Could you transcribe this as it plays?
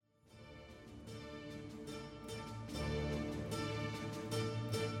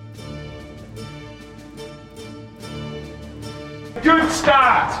good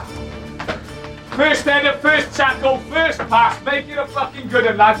start. First header, first tackle, first pass, make it a fucking good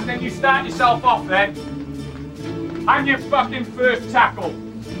one, lads, and then you start yourself off then. And your fucking first tackle.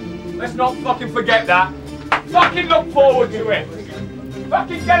 Let's not fucking forget that. Fucking look forward to it.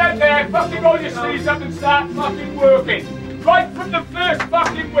 Fucking get out there, fucking roll your sleeves up and start fucking working. Right from the first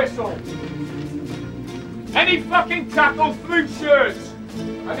fucking whistle. Any fucking tackle through shirts.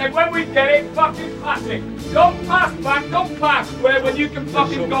 And then when we get it, fucking pass it. Don't pass back, don't pass square when you can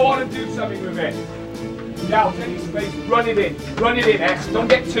fucking go on and do something with it. Doubt any space, run it in, X. Don't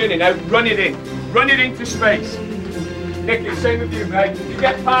get turning out, run it into space. Nick, it's same with you, mate. If you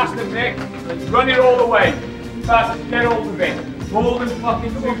get past it, Nick, run it all the way. But get hold of it. More than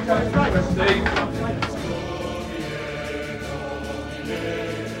fucking 2 times, Steve.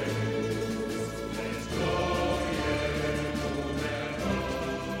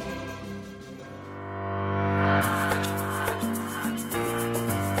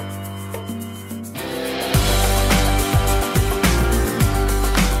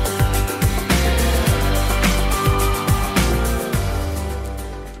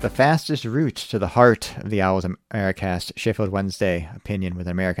 The fastest route to the heart of the Owls Americast Sheffield Wednesday opinion with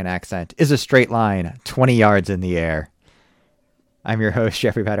an American accent is a straight line, 20 yards in the air. I'm your host,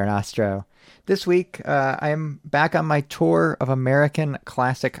 Jeffrey Paternostro. This week, I am back on my tour of American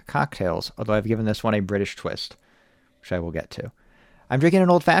classic cocktails, although I've given this one a British twist, which I will get to. I'm drinking an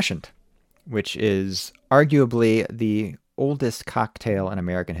old-fashioned, which is arguably the oldest cocktail in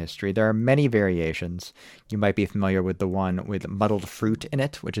American history. There are many variations. You might be familiar with the one with muddled fruit in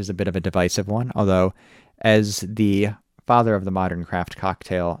it, which is a bit of a divisive one, although as the father of the modern craft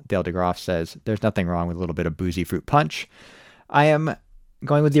cocktail, Dale DeGroff, says, there's nothing wrong with a little bit of boozy fruit punch. I am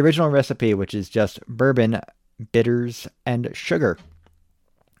going with the original recipe, which is just bourbon, bitters, and sugar.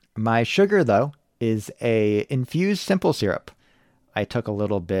 My sugar, though, is a infused simple syrup. I took a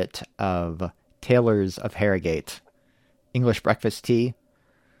little bit of Taylor's of Harrogate English breakfast tea,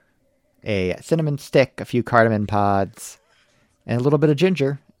 a cinnamon stick, a few cardamom pods, and a little bit of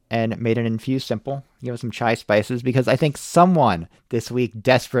ginger, and made an infused simple. Give it some chai spices, because I think someone this week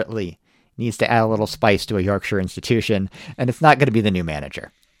desperately needs to add a little spice to a Yorkshire institution, and it's not going to be the new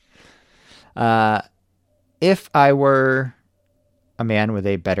manager. If I were a man with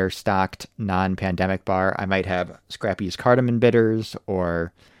a better stocked non-pandemic bar, I might have Scrappy's cardamom bitters,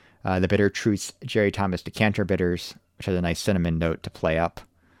 or the Bitter Truth's Jerry Thomas decanter bitters, which has a nice cinnamon note to play up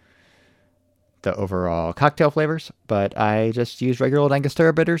the overall cocktail flavors, but I just use regular old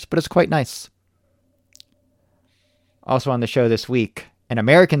Angostura bitters, but it's quite nice. Also on the show this week, an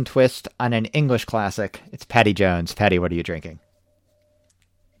American twist on an English classic. It's Paddy Jones. Paddy, what are you drinking?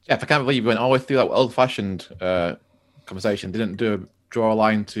 Jeff, I can't believe you went all the way through that old-fashioned conversation. Didn't draw a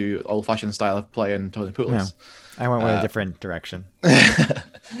line to old-fashioned style of play and Tony Pulis. No, I went with a different direction.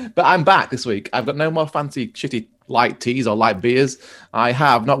 But I'm back this week. I've got no more fancy, shitty light teas or light beers. I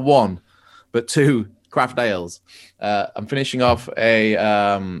have not one, but two craft ales. I'm finishing off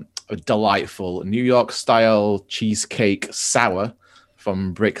a delightful New York style cheesecake sour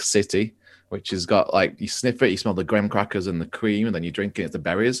from Brick City, which has got, like, you sniff it, you smell the graham crackers and the cream, and then you drink it, it's the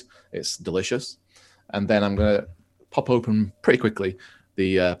berries. It's delicious. And then I'm going to pop open pretty quickly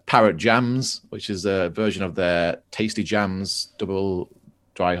the Parrot Jams, which is a version of their Tasty Jams double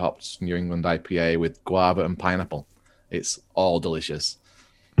dry hopped New England IPA with guava and pineapple. It's all delicious.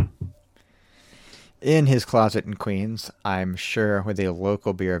 In his closet in Queens, I'm sure with a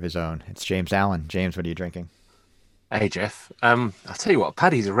local beer of his own, it's James Allen. James, what are you drinking? Hey, Jeff. I'll tell you what,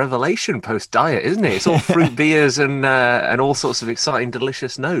 Paddy's a revelation post-diet, isn't it? It's all fruit beers and all sorts of exciting,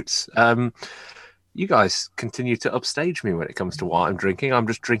 delicious notes. You guys continue to upstage me when it comes to what I'm drinking. I'm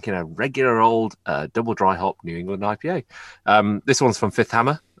just drinking a regular old double dry hop New England IPA. This one's from Fifth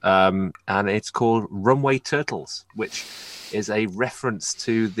Hammer, and it's called Runway Turtles, which is a reference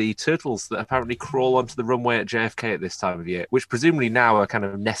to the turtles that apparently crawl onto the runway at JFK at this time of year, which presumably now are kind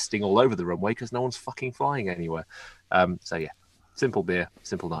of nesting all over the runway because no one's fucking flying anywhere. So yeah, simple beer,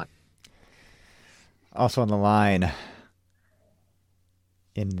 simple night. Also on the line,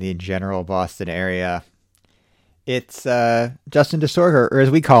 in the general Boston area, it's Justin DeSorger, or as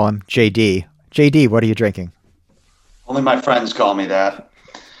we call him, JD. JD, what are you drinking? Only my friends call me that.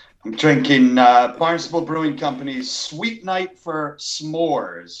 I'm drinking Barnstable Brewing Company's Sweet Night for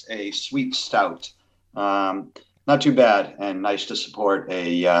S'mores, a sweet stout. Not too bad, and nice to support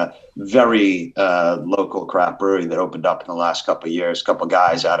a very local craft brewery that opened up in the last couple of years. A couple of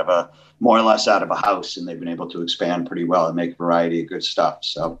guys more or less out of a house, and they've been able to expand pretty well and make a variety of good stuff.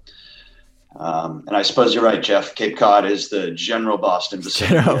 So And I suppose you're right, Jeff. Cape Cod is the general Boston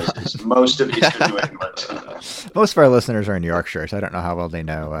vicinity, as is most of Eastern New England. Most of our listeners are in Yorkshire, so I don't know how well they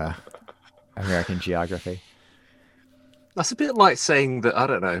know American geography. That's a bit like saying that, I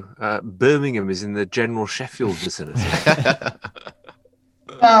don't know, Birmingham is in the general Sheffield vicinity.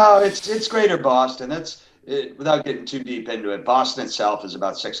 No, it's greater Boston. Without getting too deep into it, Boston itself is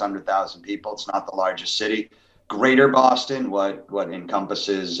about 600,000 people. It's not the largest city. Greater Boston, what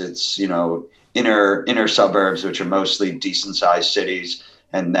encompasses its, inner suburbs, which are mostly decent sized cities,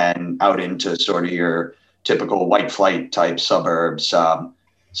 and then out into sort of your typical white flight type suburbs.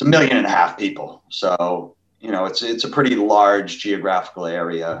 It's 1.5 million people. So, it's a pretty large geographical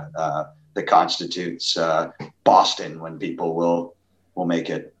area that constitutes Boston when people will make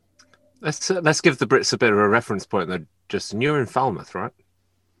it. Let's give the Brits a bit of a reference point though, Justin. You're in Falmouth, right?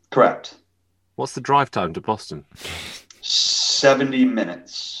 Correct. What's the drive time to Boston? 70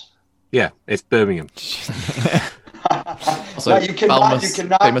 minutes. Yeah, it's Birmingham. So you cannot,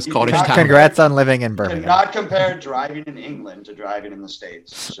 famous Cornish town. Congrats on living in You Birmingham. cannot compare driving in England to driving in the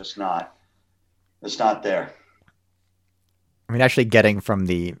States. It's just not. It's not there. I mean, actually getting from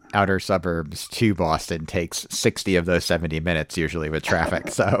the outer suburbs to Boston takes 60 of those 70 minutes usually with traffic,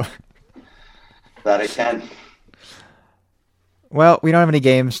 so... That I can. Well, we don't have any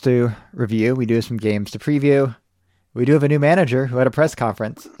games to review. We do have some games to preview. We do have a new manager who had a press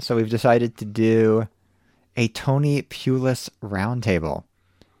conference, so we've decided to do a Tony Pulis roundtable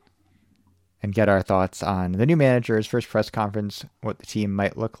and get our thoughts on the new manager's first press conference, what the team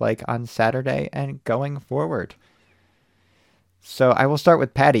might look like on Saturday, and going forward. So I will start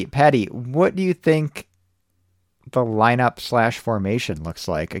with Patty. Patty, what do you think the lineup/formation looks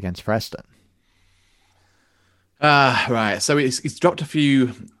like against Preston? Right. So he's dropped a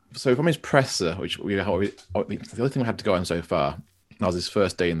few. So from his presser, which the only thing we had to go on so far, that was his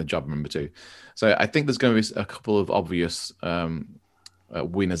first day in the job, remember too. So I think there's going to be a couple of obvious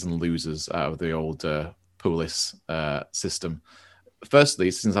winners and losers out of the old Pulis system. Firstly,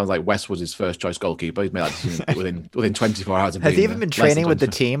 it sounds like Westwood's his first choice goalkeeper. He's made that decision within 24 hours. Has he even been training with the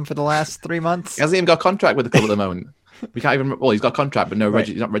team for the last 3 months? He hasn't even got a contract with the club at the moment. We can't even. Well, he's got a contract, but no,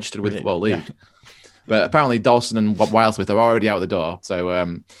 he's not registered with the Football League. Yeah. But apparently Dawson and Wildsmith are already out the door. So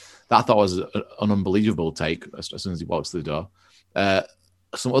that I thought was an unbelievable take as soon as he walks through the door.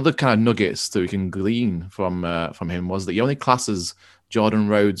 Some other kind of nuggets that we can glean from him was that he only classes Jordan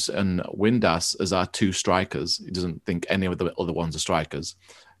Rhodes and Windass as our two strikers. He doesn't think any of the other ones are strikers.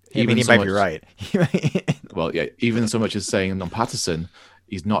 He might be right. Well, yeah, even so much as saying on Patterson,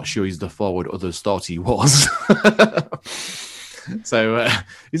 he's not sure he's the forward others thought he was. So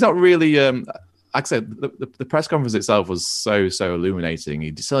he's not really... like I said, the press conference itself was so illuminating.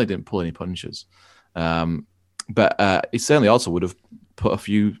 He certainly didn't pull any punches, but he certainly also would have put a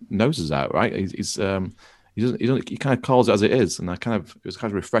few noses out. Right? He kind of calls it as it is, and it was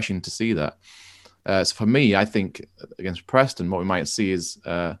kind of refreshing to see that. So for me, I think against Preston, what we might see is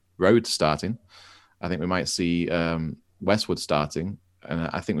Rhodes starting. I think we might see Westwood starting, and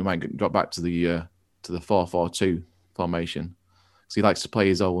I think we might drop back to the 4-4-2 formation. So he likes to play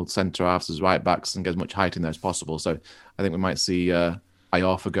his old centre halves as right backs and get as much height in there as possible. So I think we might see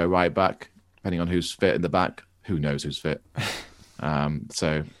Iorfa go right back, depending on who's fit in the back. Who knows who's fit?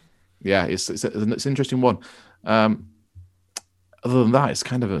 So yeah, it's an interesting one. Other than that, it's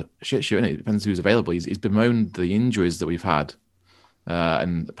kind of a shit show, isn't it? It depends who's available. He's bemoaned the injuries that we've had,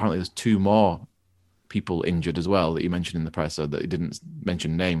 and apparently there's 2 more people injured as well that he mentioned in the presser that he didn't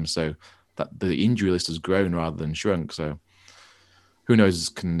mention names. So that the injury list has grown rather than shrunk. So. Who knows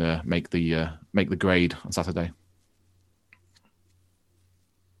can make the grade on Saturday?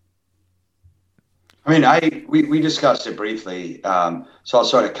 I mean, we discussed it briefly, so I'll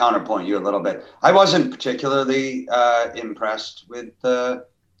sort of counterpoint you a little bit. I wasn't particularly impressed with the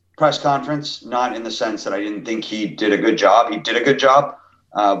press conference, not in the sense that I didn't think he did a good job. He did a good job.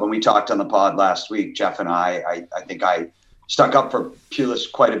 When we talked on the pod last week, Jeff and I think I stuck up for Pulis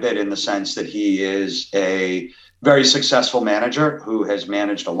quite a bit in the sense that he is a very successful manager who has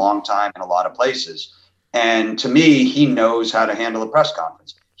managed a long time in a lot of places. And to me, he knows how to handle a press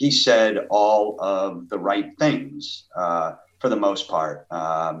conference. He said all of the right things for the most part.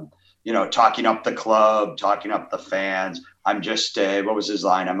 Talking up the club, talking up the fans. I'm just what was his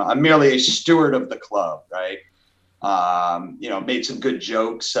line? I'm merely a steward of the club, right? Made some good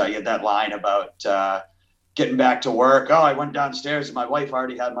jokes. He had that line about getting back to work. Oh, I went downstairs and my wife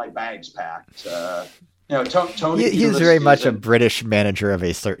already had my bags packed. Tony. He's very much a British manager of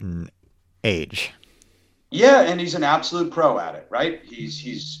a certain age. Yeah, and he's an absolute pro at it, right?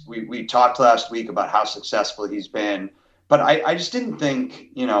 We talked last week about how successful he's been, but I just didn't think,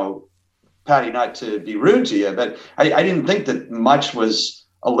 Patty, not to be rude to you, but I didn't think that much was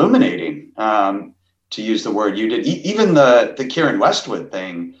illuminating, to use the word you did. Even the Kieran Westwood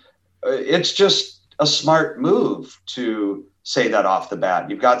thing, it's just a smart move to say that off the bat.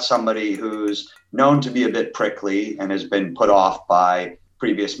 You've got somebody who's known to be a bit prickly and has been put off by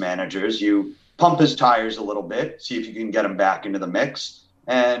previous managers. You pump his tires a little bit, see if you can get him back into the mix.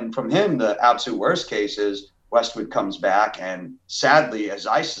 And from him, the absolute worst case is Westwood comes back and sadly, as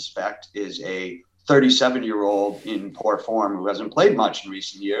I suspect, is a 37-year-old in poor form who hasn't played much in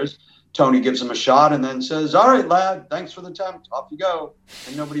recent years. Tony gives him a shot and then says, all right, lad, thanks for the attempt. Off you go.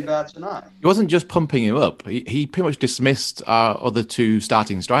 And nobody bats an eye. He wasn't just pumping him up. He pretty much dismissed our other two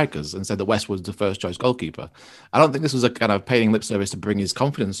starting strikers and said that West was the first choice goalkeeper. I don't think this was a kind of paying lip service to bring his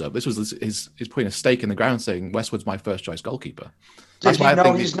confidence up. This was his putting a stake in the ground saying Westwood's my first choice goalkeeper. Did you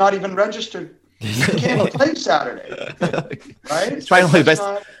know he's not even registered? He can't play Saturday. Right? He's trying his best.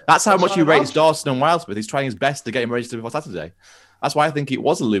 That's how much he rates Dawson and Wildsmith. He's trying his best to get him registered before Saturday. That's why I think it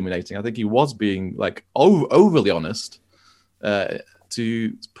was illuminating. I think he was being like overly honest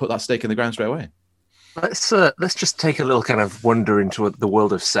to put that stake in the ground straight away. Let's just take a little kind of wander into the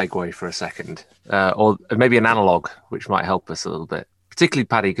world of Segway for a second, or maybe an analog, which might help us a little bit, particularly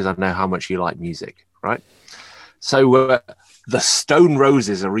Paddy, because I know how much you like music, right? So the Stone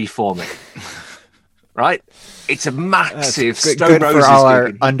Roses are reforming, right? It's a massive Stone good Roses for all our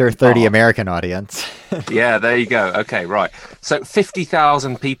gig. under 30 American audience. Yeah, there you go. Okay, right. So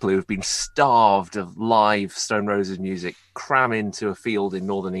 50,000 people who have been starved of live Stone Roses music cram into a field in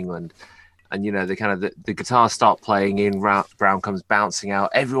northern England. And, you know, the guitars start playing in, Brown comes bouncing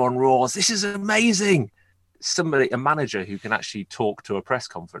out, everyone roars, this is amazing. A manager who can actually talk to a press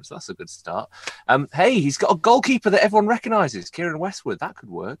conference, that's a good start. Hey, he's got a goalkeeper that everyone recognises, Kieran Westwood, that could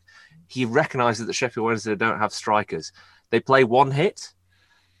work. He recognises that Sheffield Wednesday don't have strikers. They play one hit,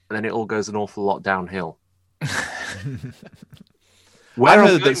 and then it all goes an awful lot downhill. I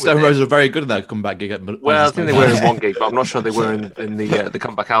heard that Stone Roses were very good in that comeback gig. Well, I think they were in one gig, but I'm not sure they were in the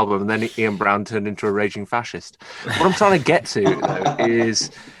comeback album. And then Ian Brown turned into a raging fascist. What I'm trying to get to, though,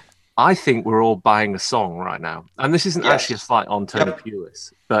 is I think we're all buying a song right now. And this isn't actually a slight on Tony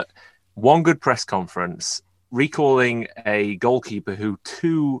Pulis, but one good press conference recalling a goalkeeper who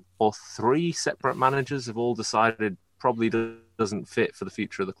 2 or 3 separate managers have all decided probably doesn't fit for the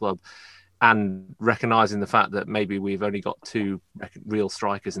future of the club, and recognizing the fact that maybe we've only got 2 real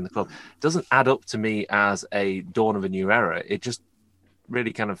strikers in the club doesn't add up to me as a dawn of a new era. It just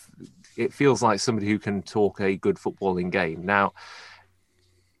really it feels like somebody who can talk a good footballing game. Now,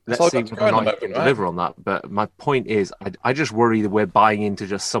 let's see whether or not you can deliver on that. But my point is, I just worry that we're buying into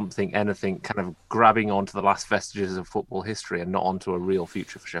just something, anything, kind of grabbing onto the last vestiges of football history and not onto a real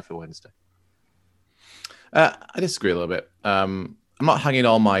future for Sheffield Wednesday. I disagree a little bit. I'm not hanging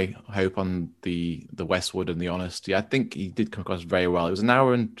all my hope on the Westwood and the honesty. I think he did come across very well. It was an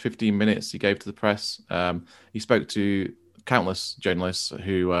hour and 15 minutes he gave to the press. He spoke to countless journalists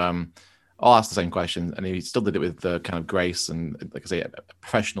who all asked the same question, and he still did it with the kind of grace and, like I say, a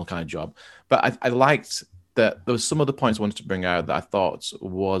professional kind of job. But I liked that there was some other points I wanted to bring out that I thought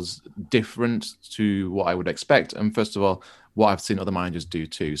was different to what I would expect. And first of all, what I've seen other managers do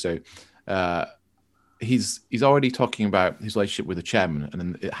too. So he's already talking about his relationship with the chairman and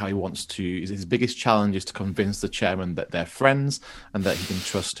then how he wants to. His biggest challenge is to convince the chairman that they're friends and that he can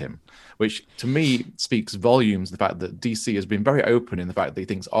trust him, which to me speaks volumes. The fact that DC has been very open in the fact that he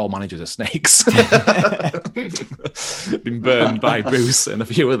thinks all managers are snakes, been burned by Bruce and a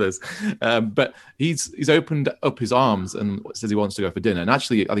few others. But he's opened up his arms and says he wants to go for dinner. And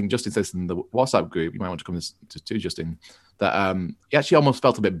actually, I think Justin says in the WhatsApp group, you might want to come to Justin, that he actually almost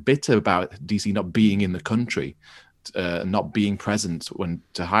felt a bit bitter about DC not being in the country, not being present when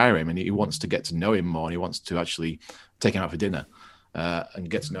to hire him, and he wants to get to know him more, and he wants to actually take him out for dinner and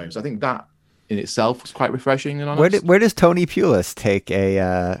get to know him. So I think that in itself was quite refreshing and honest. Where does Tony Pulis take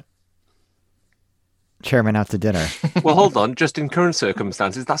a chairman out to dinner? Well, hold on. Just in current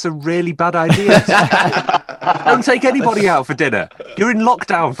circumstances, that's a really bad idea. Don't take anybody out for dinner. You're in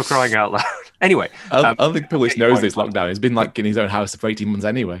lockdown, for crying out loud. Anyway. I don't think Pulis knows this lockdown. He's been like in his own house for 18 months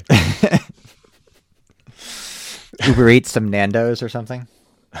anyway. Uber Eats some Nando's or something?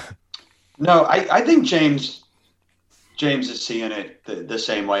 No, I think James is seeing it the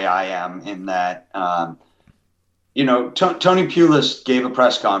same way I am, in that, Tony Pulis gave a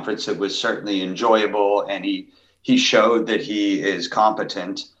press conference that was certainly enjoyable, and he showed that he is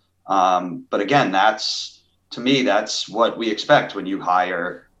competent. But again, to me, that's what we expect when you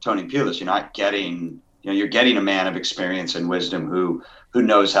hire Tony Pulis. You're getting a man of experience and wisdom who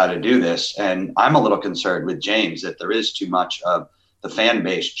knows how to do this. And I'm a little concerned with James that there is too much of the fan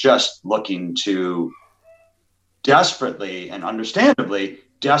base just looking to desperately and understandably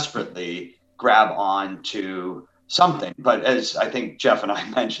desperately grab on to something. But as I think Jeff and I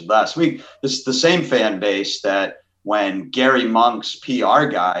mentioned last week, this is the same fan base that when Gary Monk's PR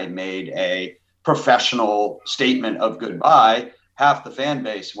guy made a professional statement of goodbye, half the fan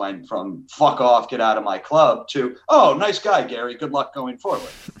base went from fuck off, get out of my club to, oh, nice guy, Gary, good luck going forward.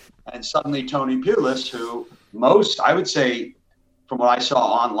 And suddenly Tony Pulis, who I would say, from what I saw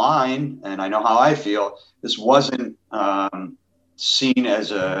online, and I know how I feel, this wasn't seen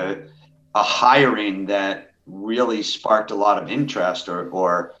as a hiring that really sparked a lot of interest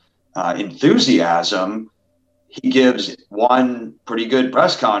or enthusiasm. He gives one pretty good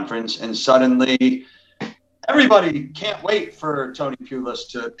press conference, and suddenly everybody can't wait for Tony Pulis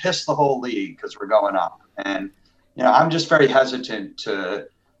to piss the whole league because we're going up. And I'm just very hesitant to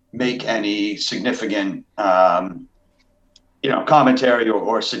make any significant commentary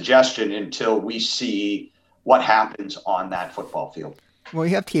or suggestion until we see what happens on that football field. Well,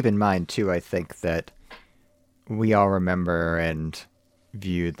 you have to keep in mind, too, I think, that we all remember and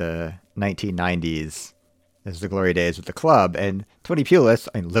view the 1990s as the glory days with the club. And Tony Pulis,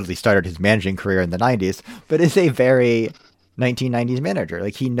 literally started his managing career in the 90s, but is a very 1990s manager.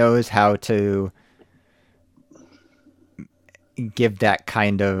 Like, he knows how to give that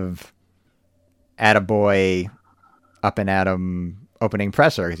kind of attaboy, up and at 'em opening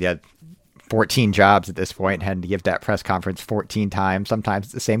presser, because he had 14 jobs at this point, had to give that press conference 14 times, sometimes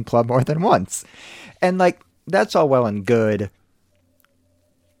at the same club more than once. And that's all well and good.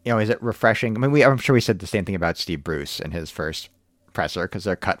 Is it refreshing? I'm sure we said the same thing about Steve Bruce in his first presser, because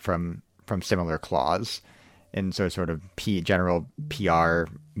they're cut from similar claws. And so sort of general PR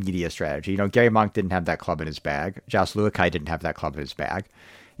media strategy. Gary Monk didn't have that club in his bag. Josh Luakai didn't have that club in his bag.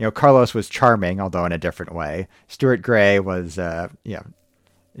 Carlos was charming, although in a different way. Stuart Gray was,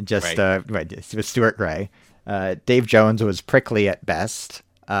 just it was Stuart Gray. Dave Jones was prickly at best.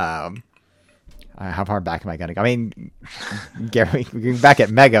 How far back am I going to go? Gary, we're back at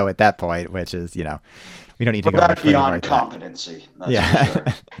Mego at that point, which is, we don't need to go back beyond competency. Yeah. For sure.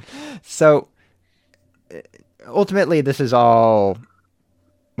 So ultimately, this is all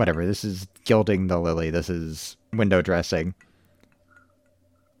whatever. This is gilding the lily. This is window dressing.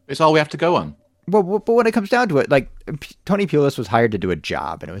 It's all we have to go on. Well, but when it comes down to it, Tony Pulis was hired to do a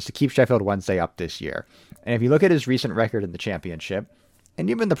job, and it was to keep Sheffield Wednesday up this year. And if you look at his recent record in the Championship, and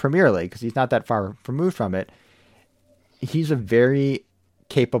even the Premier League, because he's not that far removed from it, he's a very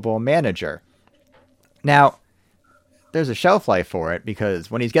capable manager. Now, there's a shelf life for it,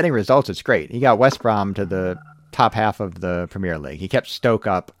 because when he's getting results, it's great. He got West Brom to the top half of the Premier League. He kept Stoke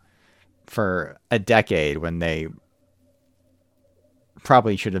up for a decade when they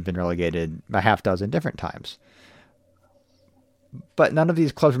probably should have been relegated a half dozen different times. But none of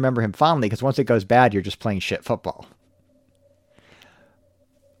these clubs remember him fondly, because once it goes bad, you're just playing shit football.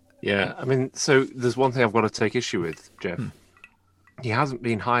 Yeah, so there's one thing I've got to take issue with, Jeff. He hasn't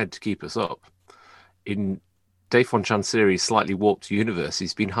been hired to keep us up. In Dave Fonchanseri's slightly warped universe,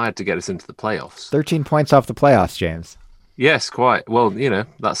 he's been hired to get us into the playoffs. 13 points off the playoffs, James. Yes, quite. Well,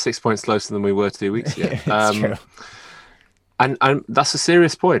 that's 6 points closer than we were 2 weeks ago. It's true. And that's a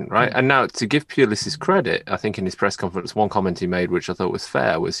serious point, right? And now, to give Pulis credit, I think in his press conference, one comment he made, which I thought was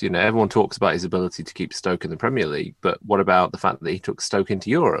fair, was, everyone talks about his ability to keep Stoke in the Premier League, but what about the fact that he took Stoke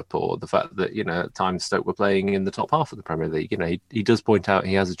into Europe, or the fact that, at times Stoke were playing in the top half of the Premier League? He does point out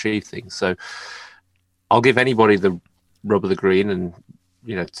he has achieved things. So I'll give anybody the rub of the green, and,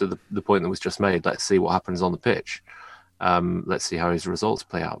 to the point that was just made, let's see what happens on the pitch. Let's see how his results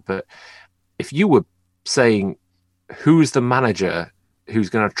play out. But if you were saying, who's the manager who's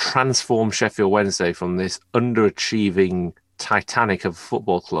going to transform Sheffield Wednesday from this underachieving Titanic of a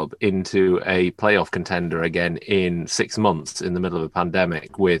football club into a playoff contender again in 6 months in the middle of a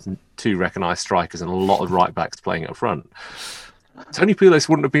pandemic with 2 recognised strikers and a lot of right backs playing up front? Tony Pulis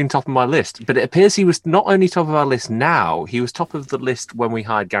wouldn't have been top of my list, but it appears he was not only top of our list now, he was top of the list when we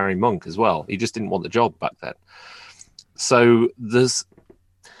hired Gary Monk as well. He just didn't want the job back then. So there's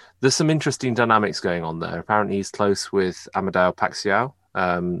some interesting dynamics going on there. Apparently he's close with Amadou Paxiao,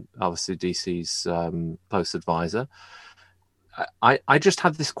 obviously DC's close advisor. I just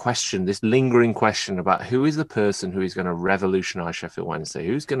have this question, this lingering question about who is the person who is going to revolutionise Sheffield Wednesday,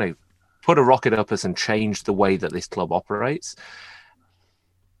 who's going to put a rocket up us and change the way that this club operates.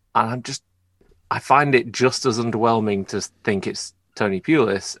 And I find it just as underwhelming to think it's Tony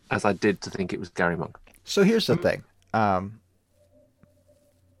Pulis as I did to think it was Gary Monk. So here's the thing.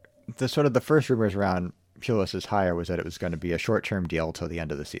 The first rumors around Pulis' hire was that it was going to be a short-term deal till the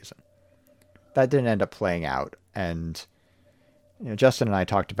end of the season. That didn't end up playing out, and Justin and I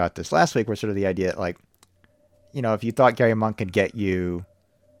talked about this last week, where sort of the idea, like, if you thought Gary Monk could get you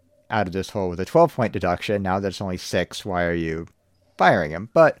out of this hole with a 12-point deduction, now that it's only 6, why are you firing him?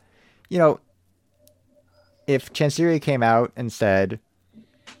 But, if Chansiri came out and said,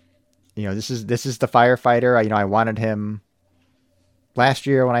 this is the firefighter, I wanted him last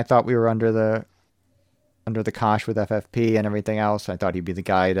year when I thought we were under the cosh with FFP and everything else, I thought he'd be the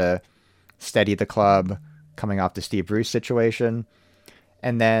guy to steady the club coming off the Steve Bruce situation.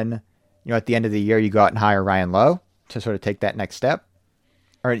 And then, at the end of the year, you go out and hire Ryan Lowe to sort of take that next step.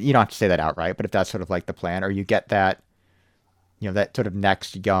 Or you don't have to say that outright, but if that's sort of like the plan, or you get that, that sort of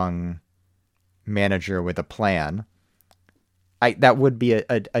next young manager with a plan, that would be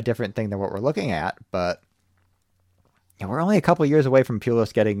a different thing than what we're looking at. But we're only a couple of years away from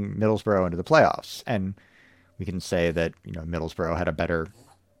Pulis getting Middlesbrough into the playoffs. And we can say that, Middlesbrough had a better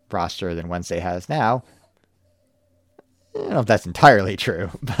roster than Wednesday has now. I don't know if that's entirely true,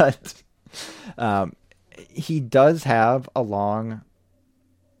 but he does have a long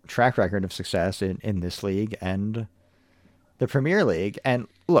track record of success in this league and the Premier League. And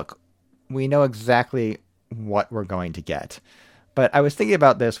look, we know exactly what we're going to get. But I was thinking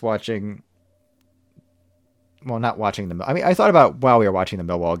about this not watching them. I mean, I thought about while we were watching the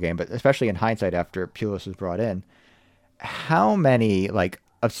Millwall game, but especially in hindsight after Pulis was brought in, how many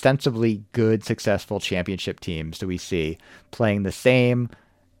ostensibly good, successful championship teams do we see playing the same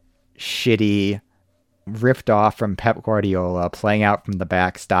shitty, ripped off from Pep Guardiola, playing out from the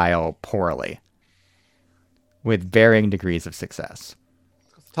back style poorly, with varying degrees of success?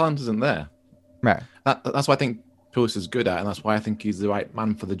 The talent isn't there. Right. That's what I think Pulis is good at, and that's why I think he's the right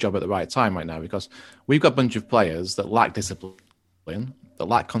man for the job at the right time right now, because we've got a bunch of players that lack discipline, that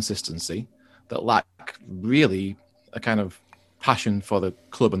lack consistency, that lack really a kind of passion for the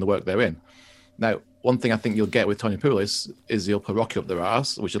club and the work they're in. Now, one thing I think you'll get with Tony Pulis is he'll put Rocky up their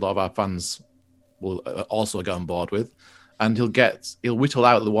arse, which a lot of our fans will also get on board with, and he'll whittle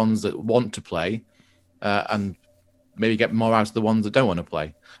out the ones that want to play, and maybe get more out of the ones that don't want to play.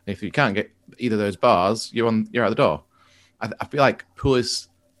 And if you can't get either of those bars, you're out the door. I feel like Pulis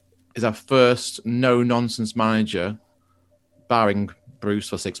is our first no-nonsense manager, barring Bruce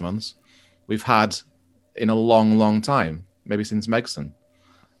for 6 months, we've had in a long, long time, maybe since Megson.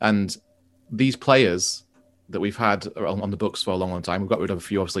 And these players that we've had on the books for a long, long time, we've got rid of a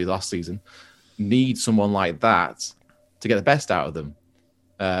few obviously last season, need someone like that to get the best out of them.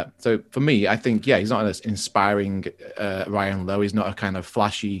 So for me, I think, he's not an inspiring Ryan Lowe. He's not a kind of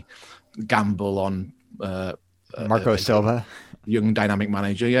flashy gamble on Marco Silva, young dynamic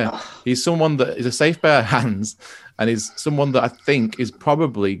manager. Yeah, he's someone that is a safe pair of hands, and is someone that I think is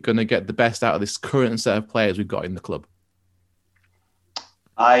probably going to get the best out of this current set of players we've got in the club.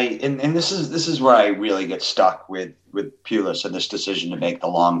 And this is where I really get stuck with Pulis and this decision to make the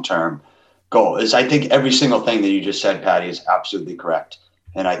long-term goal. Is I think every single thing that you just said, Patty, is absolutely correct.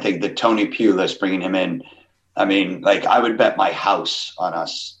 And I think that Tony Pulis, bringing him in, I mean, I would bet my house on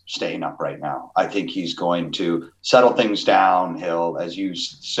us staying up right now. I think he's going to settle things down. He'll, as you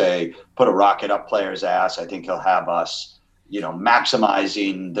say, put a rocket up players' ass. I think he'll have us,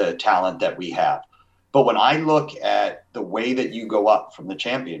 maximizing the talent that we have. But when I look at the way that you go up from the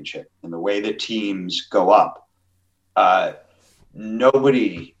championship and the way that teams go up,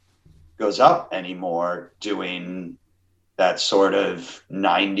 nobody goes up anymore doing that sort of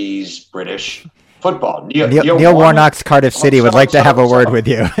 90s British football. Neil Warnock's Cardiff City would like to have a word with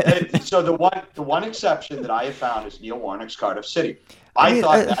you. So the one exception that I have found is Neil Warnock's Cardiff City. I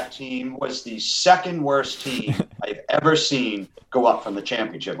thought that team was the second worst team I've ever seen go up from the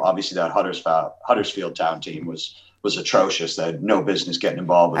championship. Obviously, that Huddersfield Town team was atrocious. They had no business getting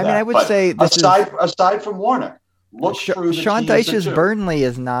involved with that. I would say aside from Warnock, look through the Sean Dyche's Burnley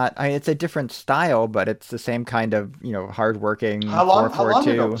is not. It's a different style, but it's the same kind of hardworking. How long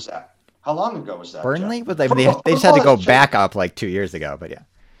ago was that? How long ago was that? Burnley, but they just had to go back up 2 years ago. But yeah,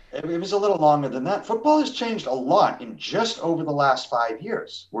 it was a little longer than that. Football has changed a lot in just over the last 5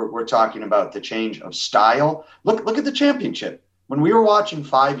 years. We're talking about the change of style. Look at the championship. When we were watching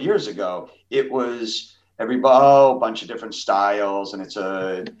 5 years ago, it was a bunch of different styles, and it's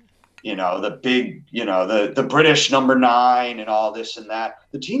the big, the British number 9 and all this and that.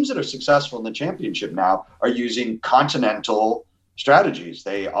 The teams that are successful in the championship now are using continental strategies.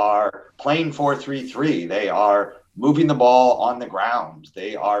 They are playing 4-3-3. They are moving the ball on the ground.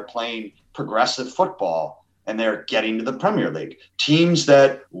 They are playing progressive football, and they're getting to the Premier League. Teams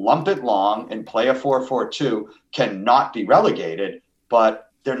that lump it long and play a 4-4-2 cannot be relegated, but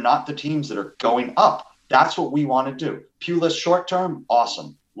they're not the teams that are going up. That's what we want to do. Pulis short term,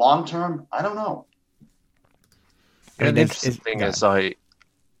 awesome. Long term, I don't know. The interesting thing is, I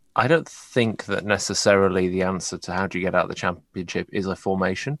don't think that necessarily the answer to how do you get out of the Championship is a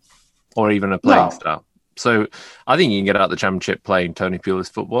formation or even a playing style. So I think you can get out of the Championship playing Tony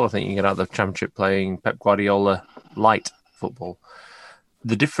Pulis football. I think you can get out of the Championship playing Pep Guardiola light football.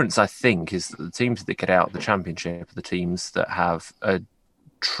 The difference, I think, is that the teams that get out of the Championship are the teams that have a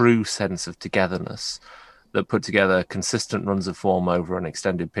true sense of togetherness, that put together consistent runs of form over an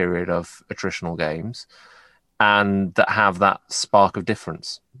extended period of attritional games, and that have that spark of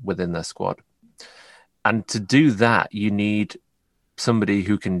difference within their squad. And to do that, you need somebody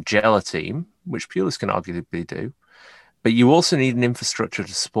who can gel a team, which Pulis can arguably do, but you also need an infrastructure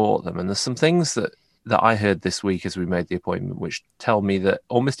to support them. And there's some things that I heard this week as we made the appointment, which tell me that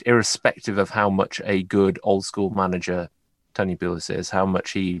almost irrespective of how much a good old school manager Tony Pulis is, how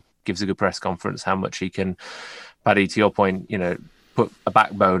much he gives a good press conference, how much he can, Paddy, to your point, put a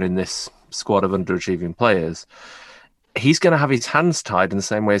backbone in this squad of underachieving players, he's going to have his hands tied in the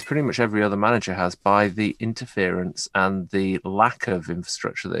same way as pretty much every other manager has by the interference and the lack of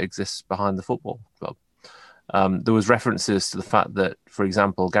infrastructure that exists behind the football club. There was references to the fact that, for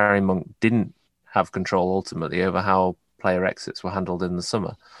example, Gary Monk didn't have control ultimately over how player exits were handled in the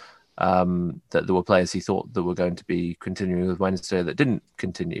summer. That there were players he thought that were going to be continuing with Wednesday that didn't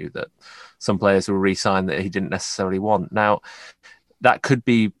continue, that some players were re-signed that he didn't necessarily want. Now, that could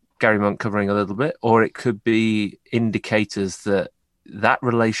be Gary Monk covering a little bit, or it could be indicators that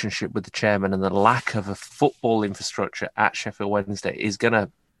relationship with the chairman and the lack of a football infrastructure at Sheffield Wednesday is going to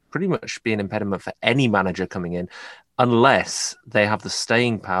pretty much be an impediment for any manager coming in, unless they have the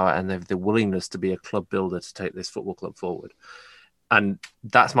staying power and they have the willingness to be a club builder to take this football club forward. And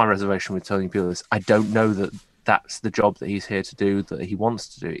that's my reservation with Tony Pulis. I don't know that that's the job that he's here to do, that he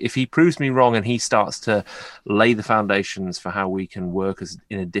wants to do. If he proves me wrong and he starts to lay the foundations for how we can work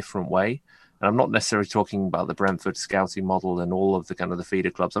in a different way, and I'm not necessarily talking about the Brentford scouting model and all of the kind of the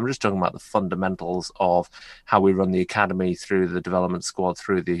feeder clubs. I'm just talking about the fundamentals of how we run the academy through the development squad,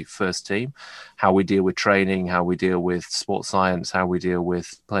 through the first team, how we deal with training, how we deal with sports science, how we deal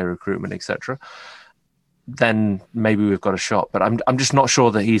with player recruitment, etc. Then maybe we've got a shot. But I'm just not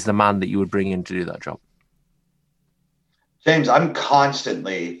sure that he's the man that you would bring in to do that job. James, I'm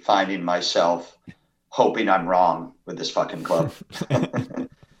constantly finding myself hoping I'm wrong with this fucking club.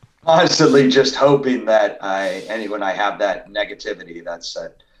 Constantly just hoping that when I have that negativity, that's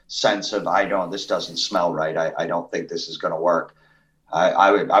a sense of this doesn't smell right. I don't think this is going to work.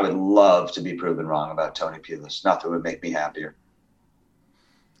 I would love to be proven wrong about Tony Pulis. Nothing would make me happier.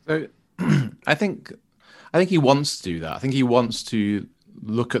 So I think he wants to do that. I think he wants to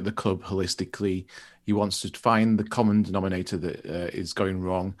look at the club holistically. He wants to find the common denominator that is going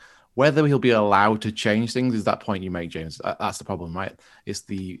wrong. Whether he'll be allowed to change things is that point you make, James. That's the problem, right? It's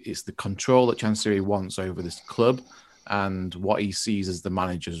the control that Chansiri wants over this club and what he sees as the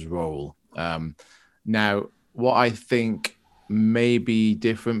manager's role. Now, what I think may be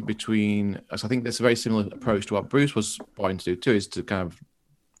different so I think there's a very similar approach to what Bruce was pointing to too, is to kind of,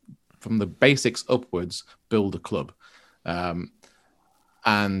 from the basics upwards, build a club.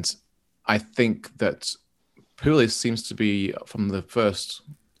 And I think that Pulis seems to be, from the first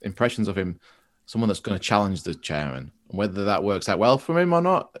impressions of him, someone that's going to challenge the chairman. Whether that works out well for him or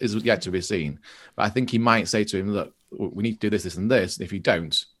not is yet to be seen. But I think he might say to him, look, we need to do this, this, and this. If you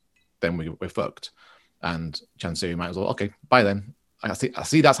don't, then we're fucked. And Chansiri might as well, okay, bye then. I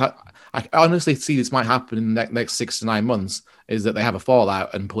see that's how, I honestly see this might happen in the next 6 to 9 months, is that they have a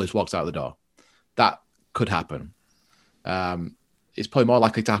fallout and Pulis walks out the door. That could happen. It's probably more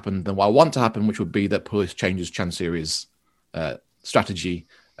likely to happen than what I want to happen, which would be that Pulis changes Chansiri's strategy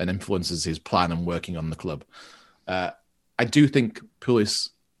and influences his plan and working on the club. I do think Pulis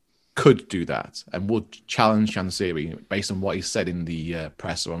could do that and would challenge Chansiri based on what he said in the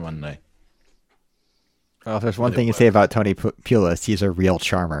presser on Monday. Well, if there's one thing you say about Tony Pulis, he's a real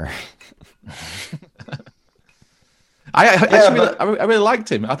charmer. I really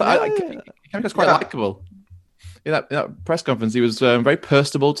liked him. I thought he was quite likable. In that press conference, he was very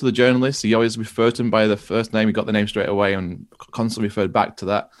personable to the journalists. He always referred to him by the first name. He got the name straight away and constantly referred back to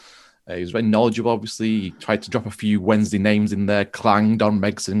that. He was very knowledgeable, obviously. He tried to drop a few Wednesday names in there. Clang, Don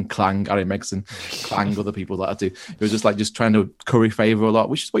Megson, Clang, Gary Megson, Clang, other people like that too. He was just trying to curry favour a lot,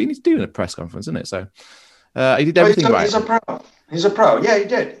 which is what you need to do in a press conference, isn't it? So he did everything right. He's a pro. Yeah, he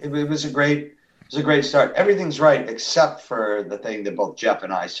did. It was a great start. Everything's right except for the thing that both Jeff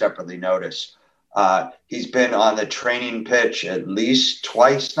and I separately noticed. He's been on the training pitch at least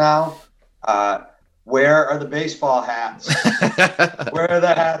twice now. Where are the baseball hats? Where are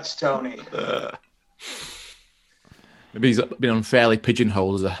the hats, Tony? Maybe he's been unfairly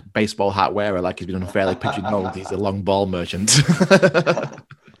pigeonholed as a baseball hat wearer, like he's been unfairly pigeonholed. He's a long ball merchant.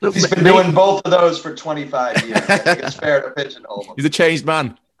 Look, He's been doing both of those for 25 years. I think it's fair to pigeonhole him. He's a changed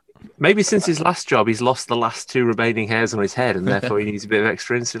man. maybe since his last job, he's lost the last 2 remaining hairs on his head, and therefore he needs a bit of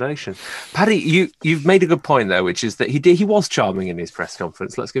extra insulation. Paddy, you've made a good point there, which is that he was charming in his press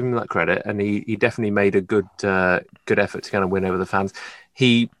conference. Let's give him that credit, and he definitely made a good effort to kind of win over the fans.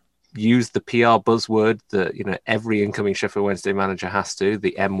 He used the PR buzzword that every incoming Sheffield Wednesday manager has to,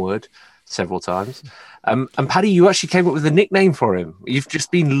 the M word, several times. And Paddy, you actually came up with a nickname for him. You've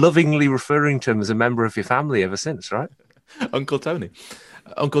just been lovingly referring to him as a member of your family ever since, right? Uncle Tony.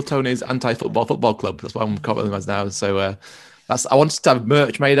 Uncle Tony's Anti-Football Football Club. That's what I'm calling him as now. So I wanted to have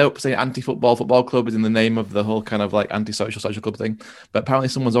merch made up saying Anti-Football Football Club is in the name of the whole kind of like anti-social social club thing. But apparently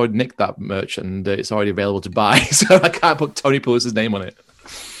someone's already nicked that merch and it's already available to buy. So I can't put Tony Pulis' name on it.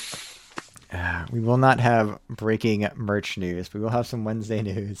 We will not have breaking merch news. We will have some Wednesday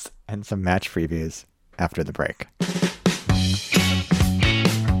news and some match previews after the break.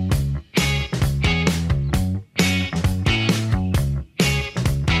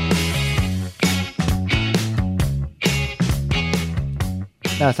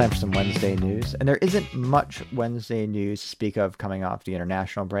 Now it's time for some Wednesday news. And there isn't much Wednesday news to speak of coming off the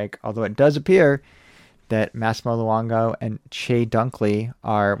international break, although it does appear that Massimo Luongo and Che Dunkley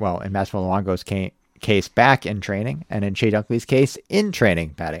are, well, in Massimo Luongo's case, back in training, and in Che Dunkley's case, in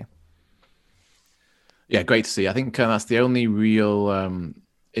training, Paddy. Yeah, great to see. I think that's the only real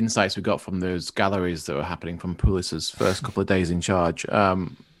insights we got from those galleries that were happening from Pulis's first couple of days in charge.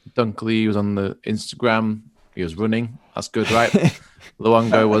 Dunkley was on the Instagram. He was running. That's good, right?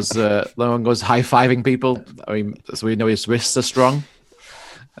 Luongo was high-fiving people. I mean, so we know his wrists are strong.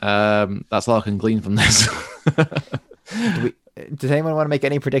 That's all I can glean from this. Does anyone want to make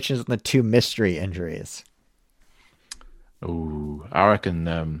any predictions on the 2 mystery injuries? Ooh, I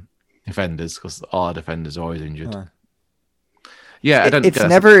reckon defenders, because all our defenders are always injured. Yeah, it's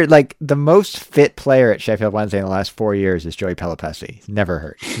never like the most fit player at Sheffield Wednesday in the last 4 years is Joey Pelopessi. He's never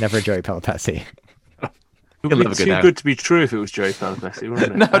hurt. Never Joey Pelopessi. It would be too good to be true if it was Joey Pelopessi,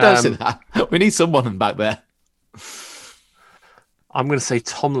 wouldn't it? No, don't say that. We need someone back there. I'm going to say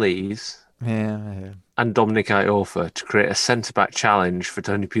Tom Lees and Dominic Iorfa to create a centre-back challenge for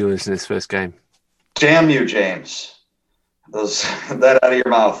Tony Pulis in his first game. Damn you, James. That out of your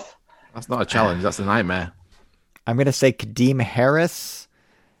mouth. That's not a challenge. That's a nightmare. I'm going to say Kadeem Harris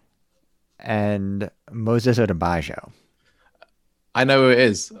and Moses Odubajo. I know who it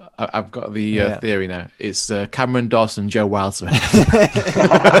is. I've got the theory now. It's Cameron Dawson, Joe Wildsmith.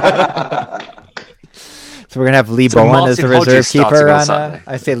 So we're going to have Lee Bowen as the reserve keeper on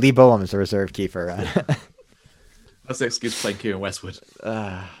I say Lee Bowen as the reserve keeper. That's the excuse playing Kieran Westwood.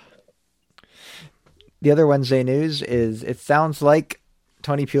 The other Wednesday news is it sounds like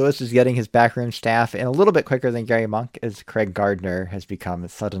Tony Pulis is getting his backroom staff in a little bit quicker than Gary Monk, as Craig Gardner has become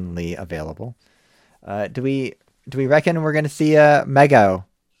suddenly available. Do we reckon we're going to see Mego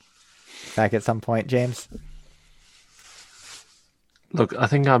back at some point, James? Look, I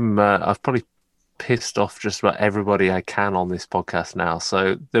think I've probably pissed off just about everybody I can on this podcast now.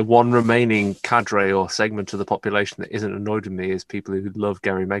 So the one remaining cadre or segment of the population that isn't annoyed with me is people who love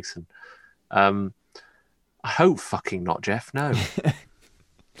Gary Megson. I hope fucking not, Jeff. No.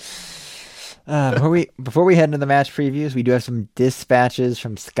 Before we head into the match previews, we do have some dispatches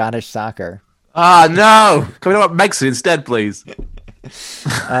from Scottish soccer. No! Can we talk about Megson instead, please?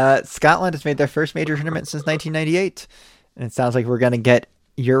 Scotland has made their first major tournament since 1998, and it sounds like we're going to get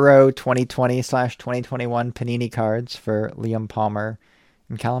Euro 2020/2021 Panini cards for Liam Palmer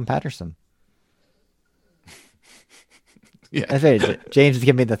and Callum Patterson. Yeah, James is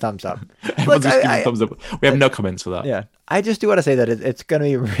giving me the thumbs up. Look, thumbs up. We have no comments for that. Yeah, I just do want to say that it's going to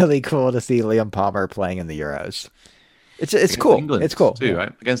be really cool to see Liam Palmer playing in the Euros. It's cool. England it's cool too,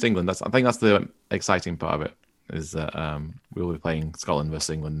 right? Against England. I think that's the exciting part of it. Is that we'll be playing Scotland versus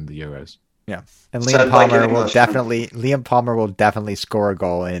England in the Euros. Yeah, and Liam Palmer will definitely score a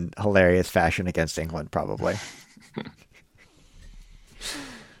goal in hilarious fashion against England, probably.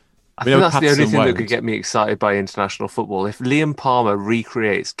 I think that's the only thing that could get me excited by international football. If Liam Palmer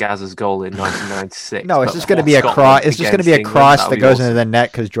recreates Gazza's goal in 1996, no, it's just going to be a cross. It's just going to be a cross that goes into the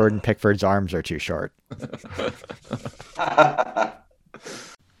net because Jordan Pickford's arms are too short.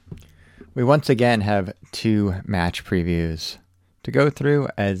 We once again have 2 match previews to go through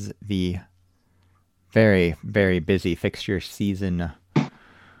as the very, very busy fixture season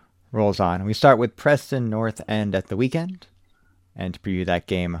rolls on. We start with Preston North End at the weekend. And to preview that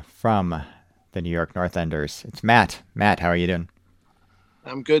game from the New York North Enders, it's Matt. Matt, how are you doing?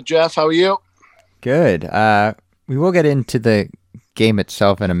 I'm good, Jeff. How are you? Good. We will get into the game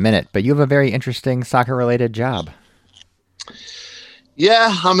itself in a minute, but you have a very interesting soccer-related job.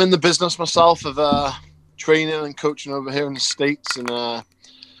 Yeah, I'm in the business myself of training and coaching over here in the States, and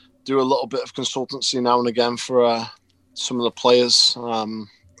do a little bit of consultancy now and again for some of the players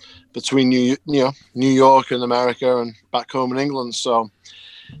between New York and America and back home in England. So,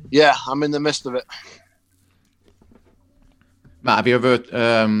 yeah, I'm in the midst of it. Matt, have you ever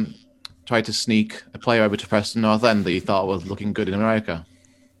tried to sneak a player over to Preston North End that you thought was looking good in America?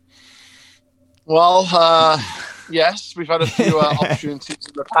 Well, yes, we've had a few opportunities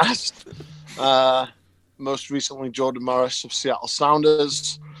in the past. Most recently, Jordan Morris of Seattle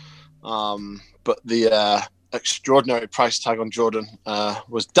Sounders. But the extraordinary price tag on Jordan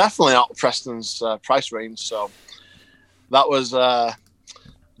was definitely out of Preston's price range. So that was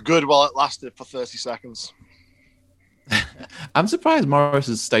good while it lasted for 30 seconds. I'm surprised Morris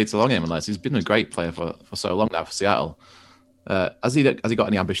has stayed so long in MLS. He's been a great player for so long now for Seattle. Has he got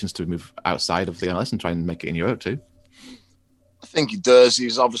any ambitions to move outside of the MLS and try and make it in Europe too? I think he does.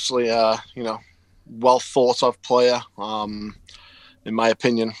 He's obviously well thought of player. In my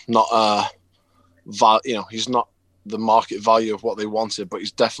opinion, not he's not the market value of what they wanted, but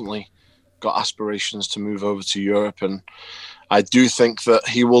he's definitely got aspirations to move over to Europe, and I do think that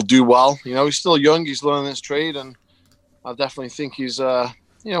he will do well. He's still young, he's learning his trade, and I definitely think he's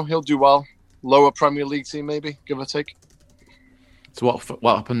he'll do well. Lower Premier League team, maybe, give or take. So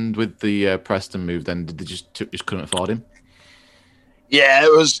what happened with the Preston move then? Did they just couldn't afford him? Yeah,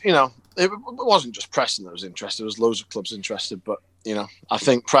 it was, it wasn't just Preston that was interested. There was loads of clubs interested, but I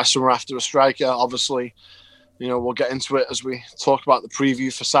think Preston were after a striker. Obviously, we'll get into it as we talk about the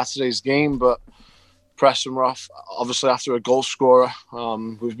preview for Saturday's game, but Preston were obviously after a goal scorer.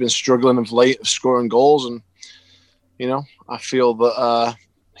 We've been struggling of late of scoring goals, and I feel that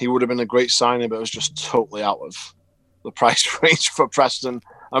he would have been a great signing, but it was just totally out of the price range for Preston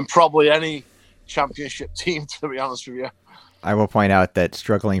and probably any championship team, to be honest with you. I will point out that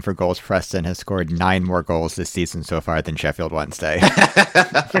struggling for goals, Preston has scored 9 more goals this season so far than Sheffield Wednesday.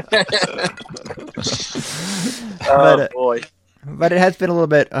 Boy. But it has been a little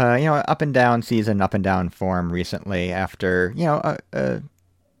bit, up and down season, up and down form recently after,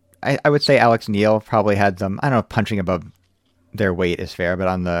 I would say Alex Neil probably had some, I don't know, punching above their weight is fair, but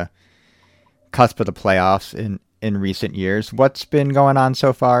on the cusp of the playoffs in recent years. What's been going on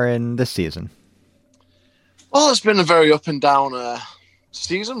so far in this season? Well, it's been a very up and down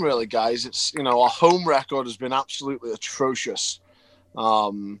season, really, guys. It's, our home record has been absolutely atrocious.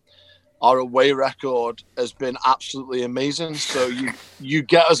 Our away record has been absolutely amazing. So you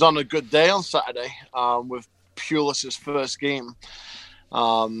get us on a good day on Saturday with Pulis's first game.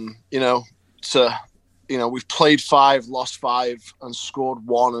 We've played 5, lost 5, and scored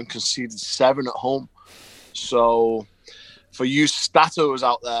 1 and conceded 7 at home. So for you statos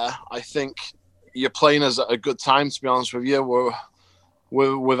out there, I think you're playing us at a good time, to be honest with you.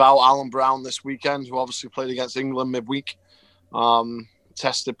 We're without Alan Brown this weekend, who obviously played against England midweek,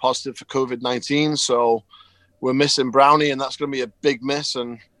 tested positive for COVID-19. So we're missing Brownie, and that's going to be a big miss.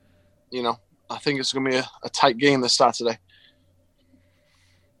 And, I think it's going to be a tight game this Saturday.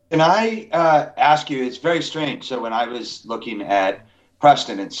 Can I ask you, it's very strange. So when I was looking at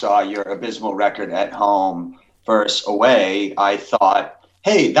Preston and saw your abysmal record at home versus away, I thought,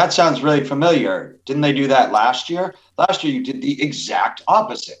 hey, that sounds really familiar. Didn't they do that last year? Last year you did the exact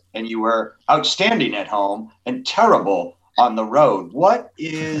opposite, and you were outstanding at home and terrible on the road. What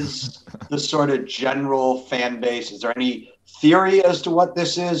is the sort of general fan base? Is there any theory as to what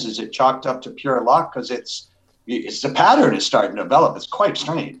this is? Is it chalked up to pure luck? Because it's the pattern is starting to develop. It's quite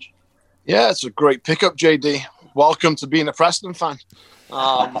strange. Yeah, it's a great pickup, JD. Welcome to being a Preston fan.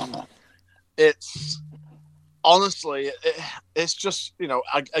 It's honestly, it's just,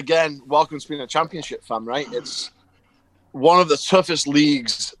 again, welcome to being a championship fan, right? It's one of the toughest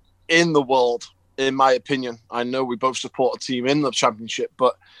leagues in the world, in my opinion. I know we both support a team in the championship,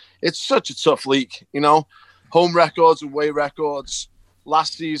 but it's such a tough league, home records, away records.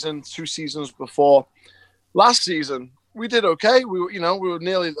 Last season, 2 seasons before. Last season, we did okay. We were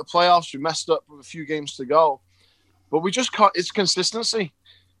nearly at the playoffs. We messed up with a few games to go, but we just can't. It's consistency,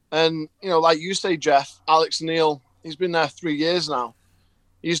 and like you say, Jeff, Alex Neil, he's been there 3 years now.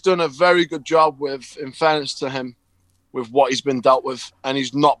 He's done a very good job with, in fairness to him, with what he's been dealt with, and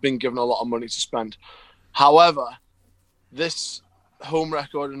he's not been given a lot of money to spend. However, this home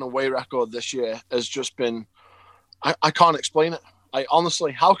record and away record this year has just been. I can't explain it.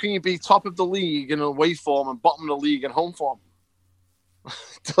 Honestly, how can you be top of the league in away form and bottom of the league in home form?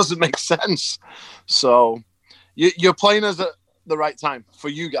 It doesn't make sense. So you're playing us at the right time for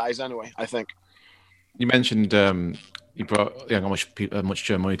you guys anyway, I think. You mentioned you brought how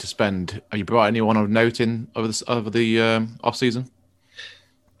much money to spend. Have you brought anyone of note in over the off season?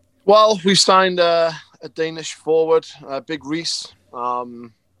 Well, we signed a Danish forward, Big Reese,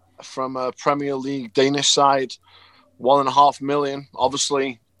 from a Premier League Danish side, $1.5 million.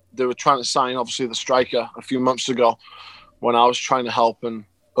 Obviously, they were trying to sign the striker a few months ago when I was trying to help, and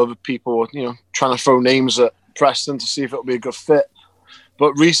other people were trying to throw names at Preston to see if it would be a good fit.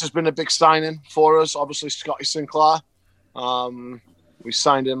 But Reese has been a big signing for us. Obviously, Scotty Sinclair. We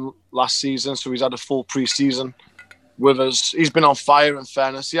signed him last season, so he's had a full pre-season with us. He's been on fire, in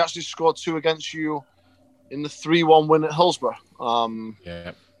fairness. He actually scored 2 against you in the 3-1 win at Hillsborough when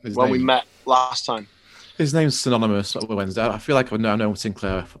we met last time. His name's synonymous with Wednesday. I feel like I know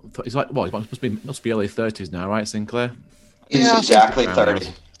Sinclair. He's like, what? He must be early 30s now, right, Sinclair? He's exactly 30.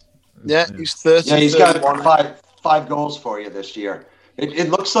 Yeah, he's 30. Yeah, he's got five goals for you this year. It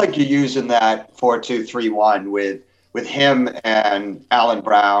looks like you're using that 4-2-3-1 with him and Alan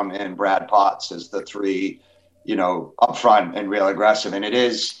Brown and Brad Potts as the 3, up front and real aggressive. And it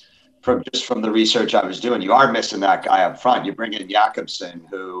is from the research I was doing, you are missing that guy up front. You bring in Jakobsen,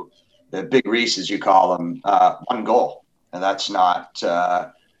 who the Big Reese, as you call him, 1 goal, and that's not.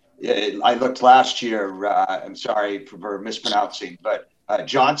 I looked last year. I'm sorry for mispronouncing, but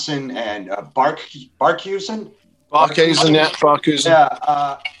Johnson and Barkhuizen.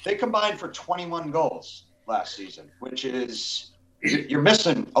 Yeah, they combined for 21 goals last season, which is you're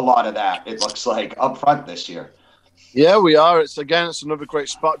missing a lot of that. It looks like up front this year. Yeah, we are. It's another great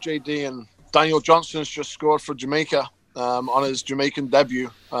spot, JD, and Daniel Johnson's just scored for Jamaica on his Jamaican debut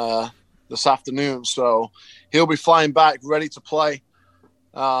this afternoon, so he'll be flying back ready to play.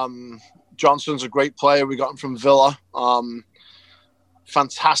 Johnson's a great player. We got him from Villa.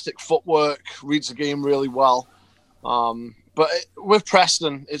 Fantastic footwork, reads the game really well. But with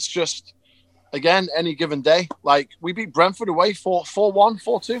Preston, it's just, again, any given day. Like, we beat Brentford away 4-1,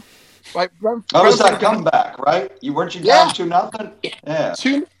 4-2. Right? That was that comeback, right? Weren't you down 2-0? Yeah.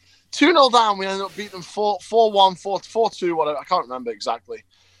 2-0 down. We ended up beating them 4-1, 4-2, whatever. I can't remember exactly.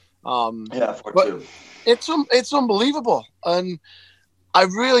 4-2. It's unbelievable. And I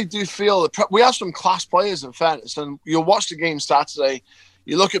really do feel that we have some class players, in fairness. And you'll watch the game Saturday.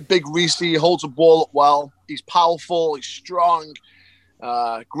 You look at Big Reese, he holds a ball up well. He's powerful, he's strong,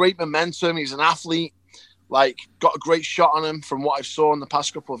 great momentum. He's an athlete, got a great shot on him from what I've saw in the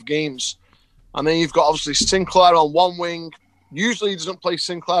past couple of games. And then you've got obviously Sinclair on one wing. Usually he doesn't play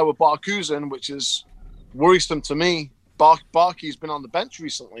Sinclair with Barkhuizen, which is worrisome to me. Barkey's been on the bench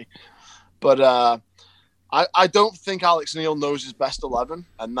recently. But I don't think Alex Neil knows his best 11,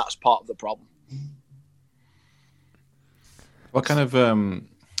 and that's part of the problem. What kind of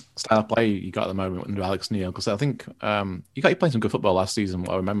style of play you got at the moment under Alex Neil? Because I think you playing some good football last season.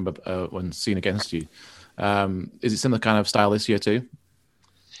 I remember when seeing against you. Is it similar kind of style this year too?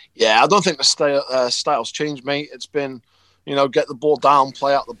 Yeah, I don't think the style's changed, mate. It's been, get the ball down,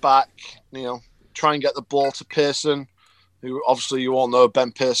 play out the back, try and get the ball to Pearson, who obviously you all know,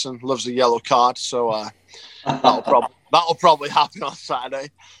 Ben Pearson, loves a yellow card. So that'll probably happen on Saturday.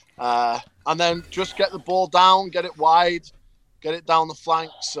 And then just get the ball down, get it wide, get it down the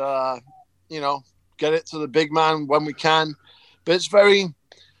flanks, get it to the big man when we can. But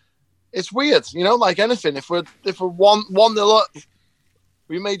it's weird, like anything. If we're 1-0 up,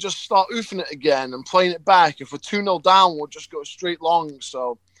 we may just start oofing it again and playing it back. If we're 2-0 down, we'll just go straight long.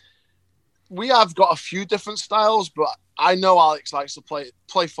 So we have got a few different styles, but I know Alex likes to play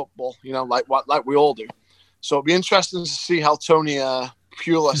football, like we all do. So it'll be interesting to see how Tony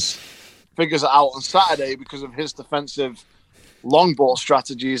Pulis figures it out on Saturday because of his defensive long ball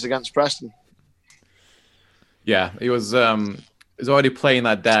strategies against Preston. Yeah, he was already playing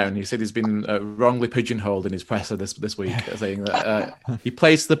that down. He said he's been wrongly pigeonholed in his presser this week, saying that he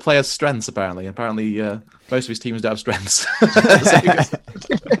plays to the players' strengths, apparently. Apparently, most of his teams don't have strengths.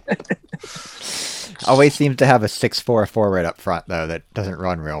 Always seems to have a 6'4" forward up front, though, that doesn't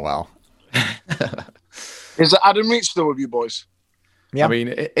run real well. Is it Adam Reach still with you boys? Yeah. I mean,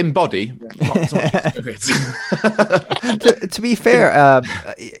 in body. To be fair,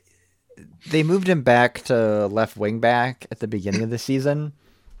 they moved him back to left wing back at the beginning of the season,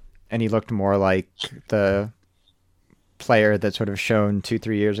 and he looked more like the player that sort of shown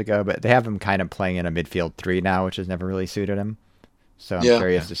 2-3 years ago, but they have him kind of playing in a midfield 3 now, which has never really suited him. So I'm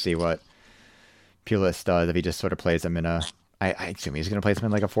curious to see what Pulis does, if he just sort of plays him in a... I assume he's going to play them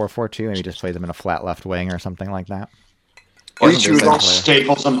in like a 4-4-2, and he just plays them in a flat left wing or something like that. Or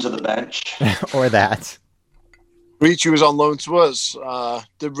staples them to the bench. Or that. Ricci was on loan to us.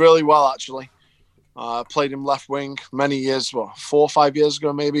 Did really well, actually. Played him left wing many years, 4 or 5 years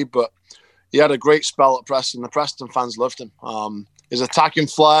ago maybe. But he had a great spell at Preston. The Preston fans loved him. His attacking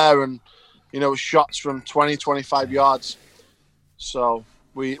flair and, his shots from 20, 25 yards. So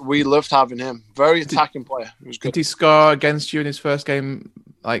we loved having him. Very attacking player. He was good. Did he score against you in his first game,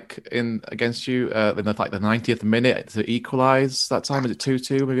 against you in the 90th minute to equalise that time? Was it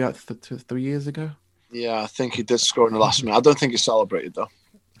 2-2 maybe 3 years ago? Yeah, I think he did score in the last minute. I don't think he celebrated, though.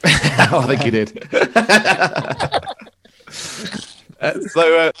 I think he did.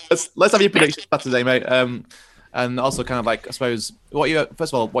 Let's have your predictions for Saturday, mate. And also kind of I suppose,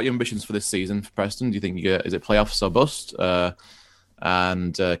 first of all, what are your ambitions for this season for Preston? Do you think is it playoffs or bust?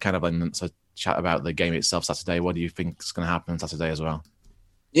 And kind of a chat about the game itself Saturday. What do you think is going to happen on Saturday as well?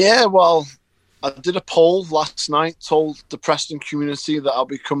 Yeah, well, I did a poll last night, told the Preston community that I'll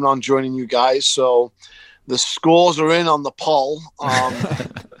be coming on joining you guys. So the scores are in on the poll.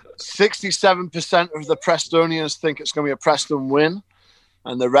 67% of the Prestonians think it's going to be a Preston win,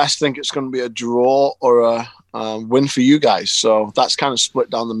 and the rest think it's going to be a draw or a win for you guys. So that's kind of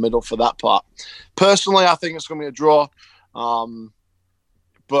split down the middle for that part. Personally, I think it's going to be a draw.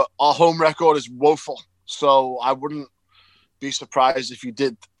 But our home record is woeful, so I wouldn't be surprised if you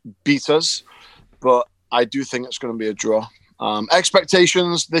did beat us. But I do think it's going to be a draw.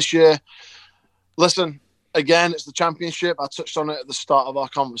 Expectations this year. Listen, again, it's the championship. I touched on it at the start of our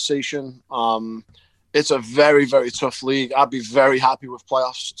conversation. It's a very, very tough league. I'd be very happy with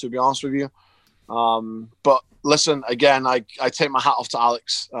playoffs, to be honest with you. But listen, again, I take my hat off to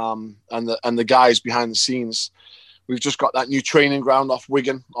Alex and the guys behind the scenes. We've just got that new training ground off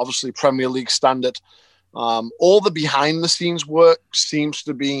Wigan, obviously Premier League standard. All the behind the scenes work seems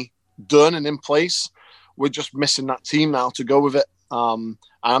to be done and in place. We're just missing that team now to go with it. And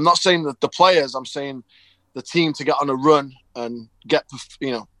I'm not saying that the players, I'm saying the team to get on a run and get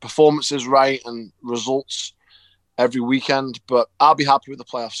performances right and results every weekend. But I'll be happy with the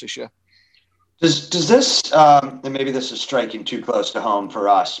playoffs this year. Does this, and maybe this is striking too close to home for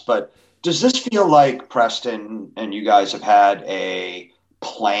us, but does this feel like Preston and you guys have had a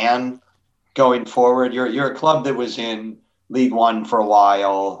plan going forward? You're a club that was in League One for a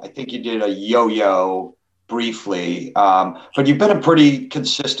while. I think you did a yo-yo briefly, but you've been a pretty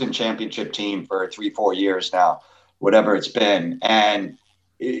consistent championship team for 3-4 years now, whatever it's been. And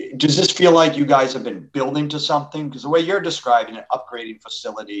does this feel like you guys have been building to something? Because the way you're describing it, upgrading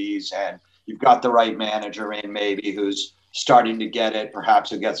facilities, and you've got the right manager in maybe who's starting to get it,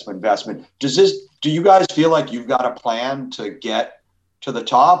 perhaps who gets some investment. Do you guys feel like you've got a plan to get to the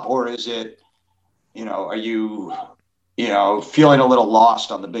top, or is it, are you, feeling a little lost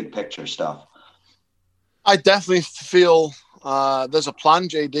on the big picture stuff? I definitely feel there's a plan,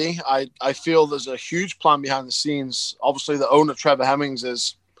 JD. I feel there's a huge plan behind the scenes. Obviously, the owner, Trevor Hemmings,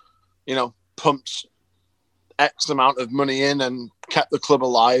 is, pumped X amount of money in and kept the club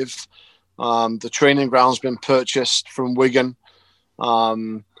alive. The training ground's been purchased from Wigan.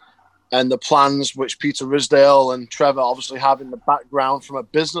 And the plans which Peter Risdale and Trevor obviously have in the background from a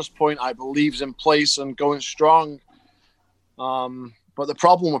business point, I believe, is in place and going strong. But the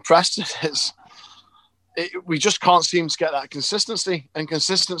problem with Preston is we just can't seem to get that consistency. And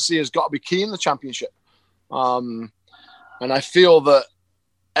consistency has got to be key in the championship. And I feel that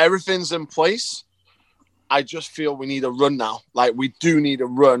everything's in place. I just feel we need a run now. Like, we do need a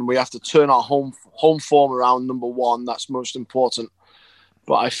run. We have to turn our home form around, number one. That's most important.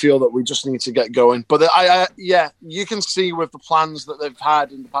 But I feel that we just need to get going. But you can see with the plans that they've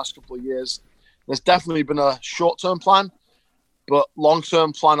had in the past couple of years, there's definitely been a short-term plan. But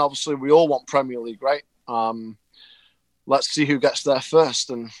long-term plan, obviously, we all want Premier League, right? Let's see who gets there first.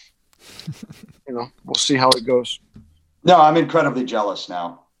 And, we'll see how it goes. No, I'm incredibly jealous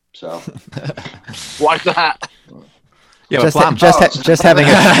now. So why that? Yeah, just having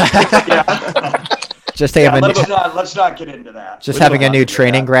let's not get into that. Just having a new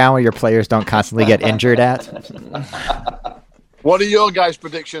training ground where your players don't constantly get injured at. What are your guys'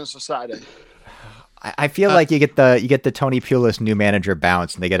 predictions for Saturday? I feel like you get the Tony Pulis new manager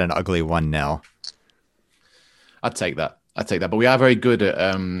bounce and they get an ugly 1-0. I'd take that. But we are very good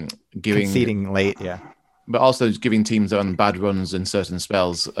at conceding late, yeah. But also giving teams on bad runs in certain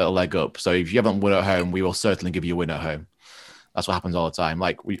spells a leg up. So if you haven't won at home, we will certainly give you a win at home. That's what happens all the time.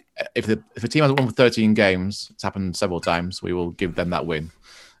 Like, if a team has won for 13 games, it's happened several times, we will give them that win.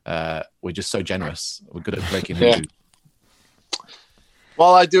 We're just so generous. We're good at breaking news.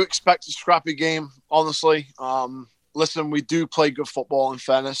 Well, I do expect a scrappy game, honestly. Listen, we do play good football, in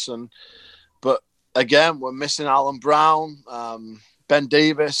fairness, but again, we're missing Alan Brown. Ben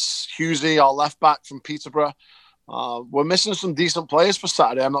Davis, Husey, our left back from Peterborough. We're missing some decent players for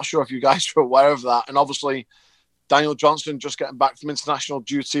Saturday. I'm not sure if you guys are aware of that. And obviously, Daniel Johnson just getting back from international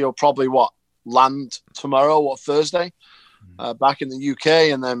duty will probably, land tomorrow or Thursday back in the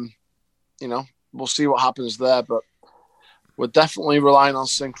UK, and then we'll see what happens there. But we're definitely relying on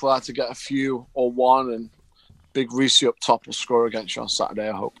Sinclair to get a few or one, and Big Reese up top will score against you on Saturday,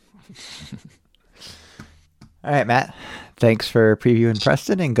 I hope. All right, Matt. Thanks for previewing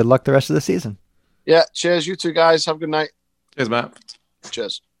Preston, and good luck the rest of the season. Yeah, cheers, you two guys. Have a good night. Cheers, Matt.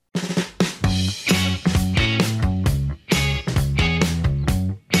 Cheers.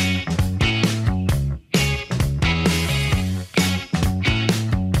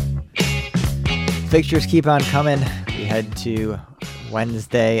 Fixtures keep on coming. We head to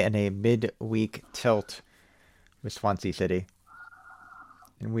Wednesday in a midweek tilt with Swansea City.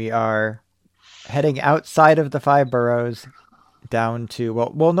 And we are heading outside of the 5 boroughs down to,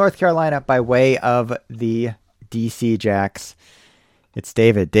 North Carolina by way of the DC Jacks. It's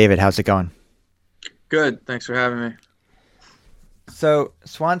David. David, how's it going? Good. Thanks for having me. So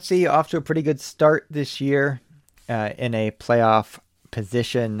Swansea off to a pretty good start this year in a playoff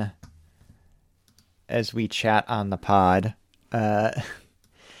position as we chat on the pod.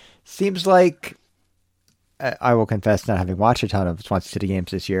 Seems like, I will confess not having watched a ton of Swansea City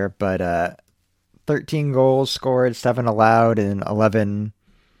games this year, but 13 goals scored, 7 allowed in 11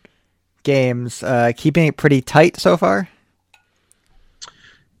 games. Keeping it pretty tight so far?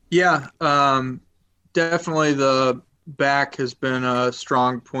 Yeah, definitely the back has been a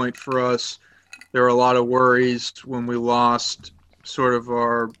strong point for us. There were a lot of worries when we lost sort of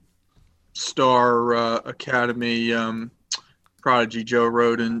our star academy prodigy Joe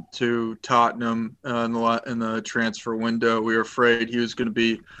Rodon to Tottenham in the transfer window. We were afraid he was going to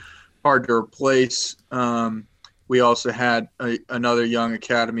be hard to replace. We also had another young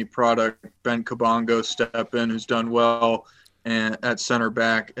academy product, Ben Kabongo, step in, who's done well at center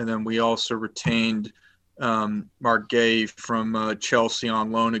back. And then we also retained Mark Gay from Chelsea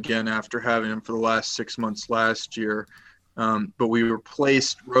on loan again after having him for the last 6 months last year. But we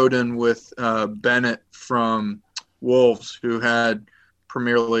replaced Rodon with Bennett from Wolves, who had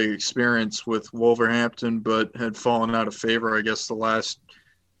Premier League experience with Wolverhampton, but had fallen out of favor, I guess, the last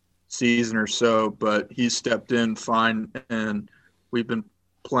season or so. But he stepped in fine, and we've been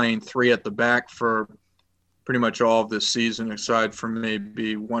playing 3 at the back for pretty much all of this season, aside from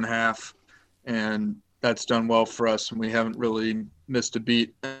maybe one half, and that's done well for us, and we haven't really missed a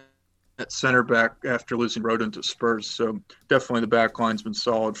beat at center back after losing Rodon to Spurs. So definitely the back line's been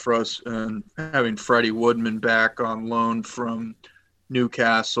solid for us, and having Freddie Woodman back on loan from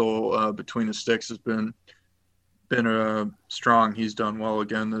Newcastle between the sticks has been strong. He's done well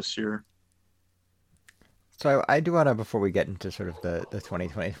again this year. So I do want to, before we get into sort of the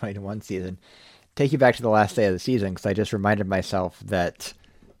 2020-21 season, take you back to the last day of the season, because I just reminded myself that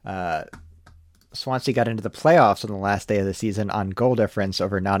Swansea got into the playoffs on the last day of the season on goal difference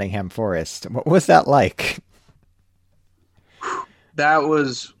over Nottingham Forest. What was that like? That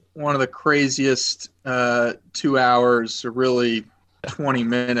was one of the craziest 2 hours, or really 20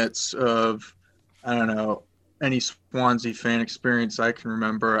 minutes of, I don't know, any Swansea fan experience I can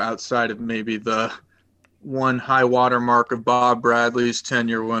remember, outside of maybe the one high water mark of Bob Bradley's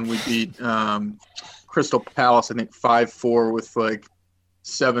tenure when we beat Crystal Palace, I think 5-4, with like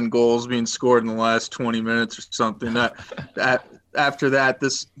 7 goals being scored in the last 20 minutes or something. That after that,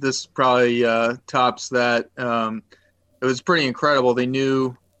 this probably tops that. It was pretty incredible. They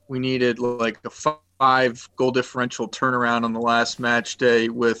knew we needed like a 5 goal differential turnaround on the last match day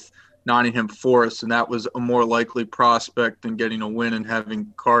with Nottingham Forest, and that was a more likely prospect than getting a win and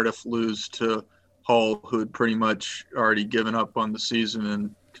having Cardiff lose to Hull, who had pretty much already given up on the season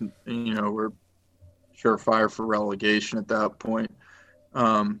and were surefire for relegation at that point.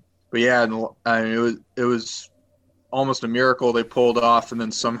 But yeah, I mean, it was almost a miracle they pulled off, and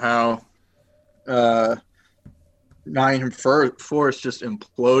then somehow Nottingham Forest just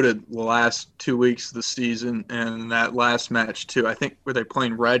imploded the last 2 weeks of the season, and that last match too. I think were they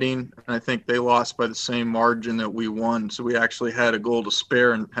playing Reading, and I think they lost by the same margin that we won. So we actually had a goal to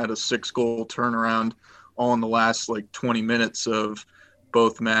spare and had a 6-goal turnaround all in the last like 20 minutes of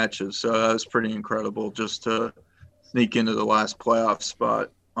both matches. So that was pretty incredible, just to sneak into the last playoff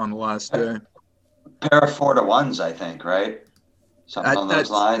spot on the last day. Pair of 4-1s, I think, right? Something on those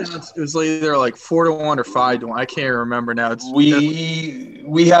lines. It was either like 4-1 or 5-1. I can't remember now.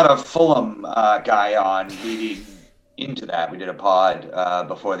 We had a Fulham guy on leading into that. We did a pod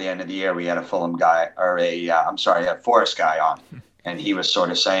before the end of the year. We had a Fulham guy, or a Forest guy on, and he was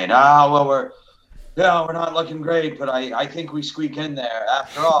sort of saying, we're not looking great, but I think we squeak in there.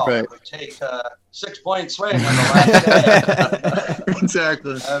 After all, right. It would take a 6-point swing on the last day.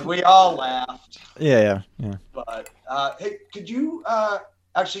 Exactly. We all laughed. Yeah. But hey, could you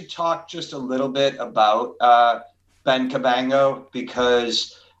actually talk just a little bit about Ben Cabango,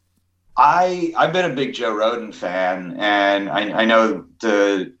 because I've been a big Joe Rodon fan, and I know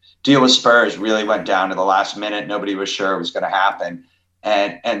the deal with Spurs really went down to the last minute. Nobody was sure it was going to happen.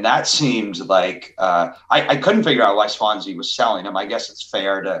 And that seemed like I couldn't figure out why Swansea was selling him. I guess it's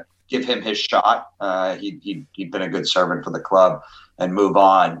fair to give him his shot. He'd been a good servant for the club and move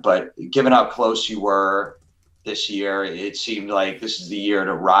on. But given how close you were this year, it seemed like this is the year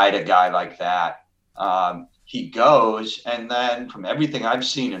to ride a guy like that. He goes, and then from everything I've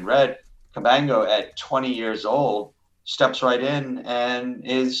seen and read, Cabango at 20 years old steps right in and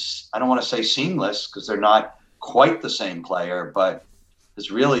is, I don't want to say seamless because they're not quite the same player, but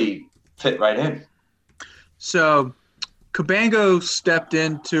has really fit right in. So Cabango stepped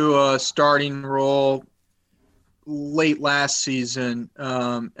into a starting role late last season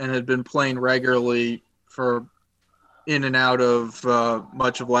and had been playing regularly for in and out of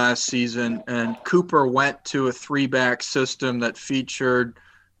much of last season. And Cooper went to a 3-back system that featured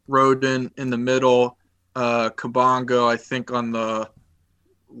Rodon in the middle, Cabango, I think, on the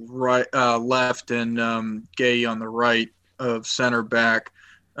right, left, and Gay on the right of center back.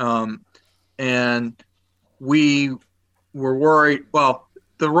 And we were worried. Well,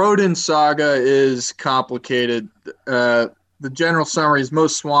 the Rodon saga is complicated. The general summary is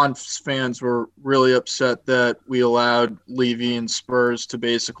most Swans fans were really upset that we allowed Levy and Spurs to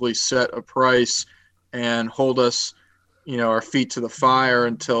basically set a price and hold us, our feet to the fire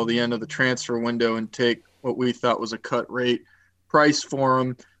until the end of the transfer window and take what we thought was a cut rate price for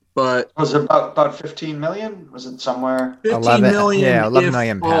him. But was it about 15 million? Was it somewhere? 15 million, yeah, 11 if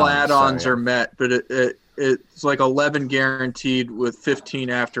million all pounds, add-ons sorry. are met, but it's like 11 guaranteed with 15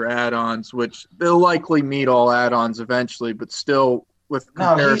 after add-ons, which they'll likely meet all add-ons eventually, but still with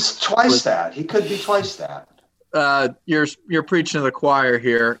No, he's twice that. He could be twice that. You're preaching to the choir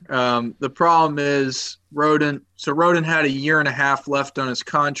here. The problem is Rodon had a year and a half left on his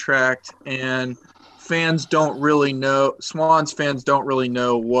contract, and Swans fans don't really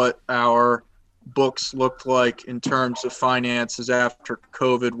know what our books looked like in terms of finances after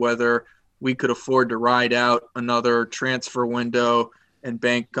COVID, whether we could afford to ride out another transfer window and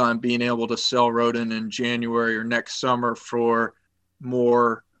bank on being able to sell Rodon in January or next summer for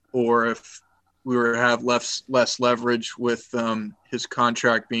more, or if we were to have less leverage with his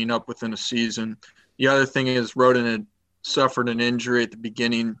contract being up within a season. The other thing is Rodon had suffered an injury at the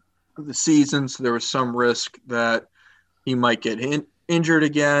beginning of the season, so there was some risk that he might get injured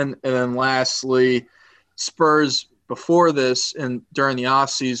again. And then lastly, Spurs before this and during the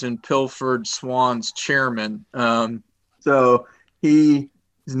offseason pilfered Swan's chairman. So he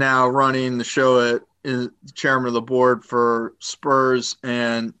is now running the show is the chairman of the board for Spurs,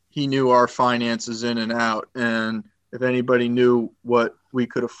 and he knew our finances in and out. And if anybody knew what we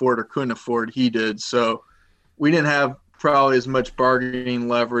could afford or couldn't afford, he did. So we didn't have probably as much bargaining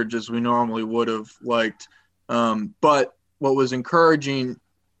leverage as we normally would have liked. But what was encouraging,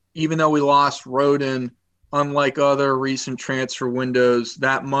 even though we lost Rodon, unlike other recent transfer windows,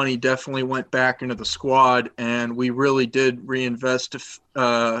 that money definitely went back into the squad, and we really did reinvest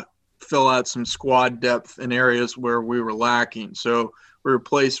to fill out some squad depth in areas where we were lacking. So we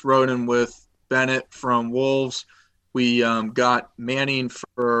replaced Rodon with Bennett from Wolves. We got Manning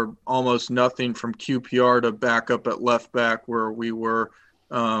for almost nothing from QPR to back up at left back, where we were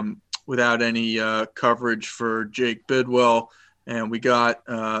without any coverage for Jake Bidwell, and we got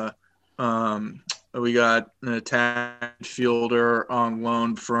an attack fielder on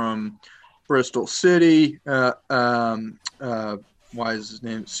loan from Bristol City. Why is his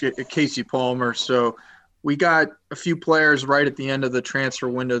name? Casey Palmer. So we got a few players right at the end of the transfer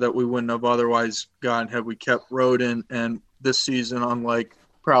window that we wouldn't have otherwise gotten had we kept Rodon. And this season, unlike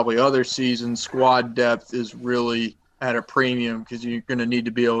probably other seasons, squad depth is really at a premium because you're going to need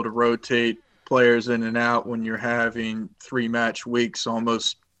to be able to rotate players in and out when you're having 3-match weeks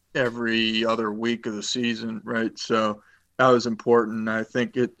almost every other week of the season, right? So that was important. I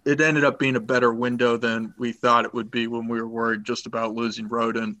think it ended up being a better window than we thought it would be when we were worried just about losing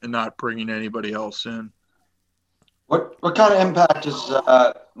Rodon and not bringing anybody else in. What kind of impact has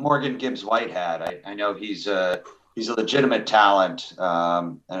Morgan Gibbs-White had? I know he's a legitimate talent.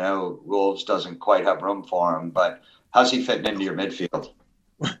 I know Wolves doesn't quite have room for him, but how's he fitting into your midfield?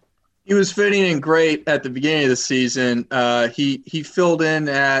 He was fitting in great at the beginning of the season. He filled in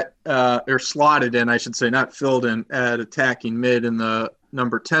or slotted in, I should say, not filled in, at attacking mid in the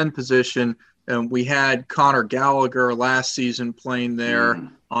number 10 position. And we had Conor Gallagher last season playing there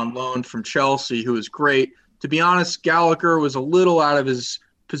on loan from Chelsea, who was great. To be honest, Gallagher was a little out of his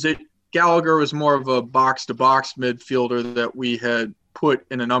position. Gallagher was more of a box-to-box midfielder that we had put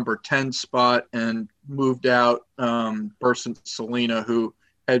in a number 10 spot and moved out Burson Salina, who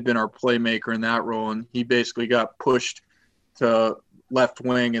had been our playmaker in that role, and he basically got pushed to left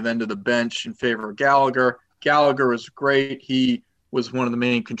wing and then to the bench in favor of Gallagher. Gallagher was great. He was one of the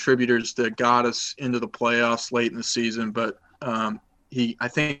main contributors that got us into the playoffs late in the season, but I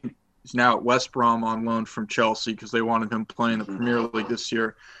think he's now at West Brom on loan from Chelsea because they wanted him playing the Premier League this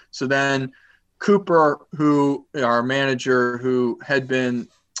year. So then Cooper, who our manager, who had been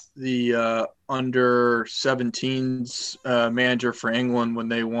the under 17s manager for England when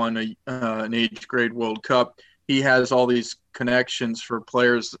they won an age grade World Cup, he has all these connections for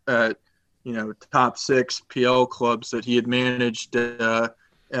players at top 6 PL clubs that he had managed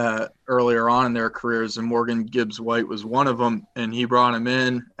earlier on in their careers, and Morgan Gibbs-White was one of them. And he brought him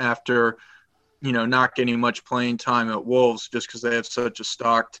in after not getting much playing time at Wolves just because they have such a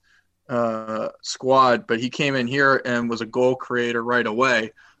stocked squad. But he came in here and was a goal creator right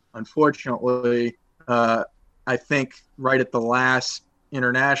away. Unfortunately, I think right at the last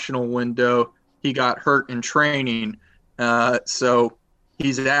international window, he got hurt in training. So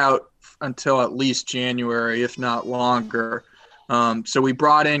he's out until at least January, if not longer. So we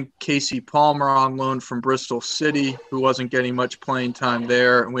brought in Casey Palmer on loan from Bristol City, who wasn't getting much playing time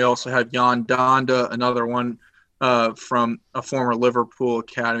there. And we also had Jan Donda, another one from a former Liverpool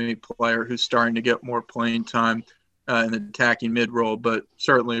Academy player who's starting to get more playing time in the attacking mid role. But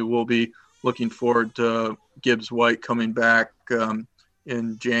certainly we'll be looking forward to Gibbs-White coming back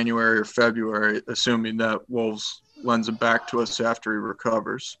in January or February, assuming that Wolves lends him back to us after he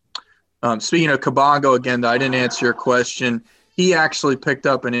recovers. Speaking of Kabongo, again, I didn't answer your question. He actually picked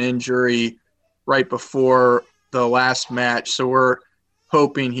up an injury right before the last match, so we're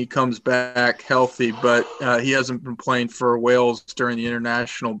hoping he comes back healthy, but he hasn't been playing for Wales during the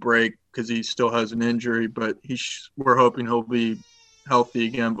international break because he still has an injury, but we're hoping he'll be healthy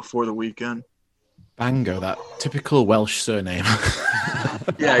again before the weekend. Bango, that typical Welsh surname.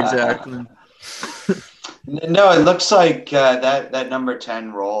 Yeah, exactly. No, it looks like that number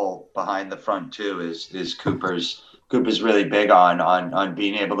 10 role behind the front two is Cooper's really big on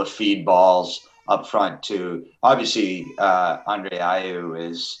being able to feed balls up front to, obviously, Andre Ayew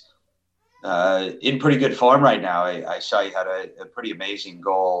is in pretty good form right now. I saw he had a pretty amazing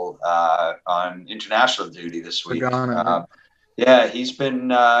goal on international duty this week. Yeah, he's been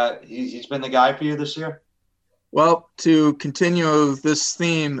the guy for you this year. Well, to continue this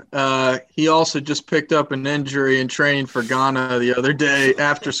theme, he also just picked up an injury in training for Ghana the other day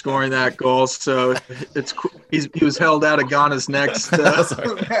after scoring that goal. So he was held out of Ghana's next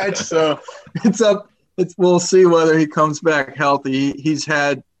match. So we'll see whether he comes back healthy. He's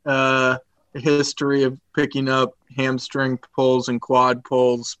had a history of picking up hamstring pulls and quad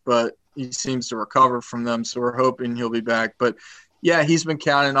pulls, but he seems to recover from them. So we're hoping he'll be back. But yeah, he's been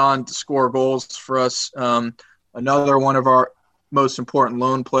counting on to score goals for us. Another one of our most important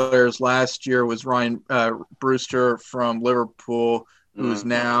loan players last year was Ryan Brewster from Liverpool, who is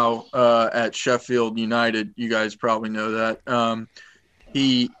now at Sheffield United. You guys probably know that.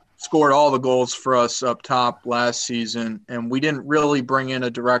 He scored all the goals for us up top last season, and we didn't really bring in a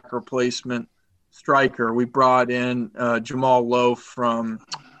direct replacement striker. We brought in Jamal Lowe from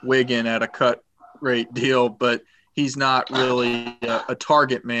Wigan at a cut rate deal, but he's not really a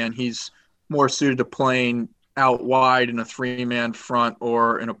target man. He's more suited to playing out wide in a 3-man front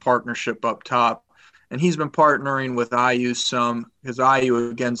or in a partnership up top. And he's been partnering with Ayew some, because Ayew,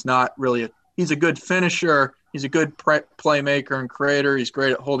 again, is not really he's a good finisher. He's a good playmaker and creator. He's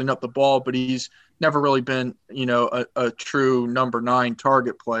great at holding up the ball, but he's never really been, a true number 9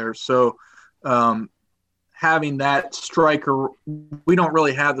 target player. So having that striker, we don't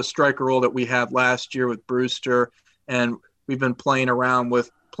really have the striker role that we had last year with Brewster. And we've been playing around with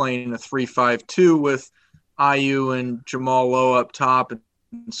playing a 3-5-2 with Ayew and Jamal Lowe up top, and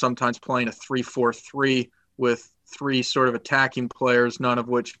sometimes playing a 3-4-3 with 3 sort of attacking players, none of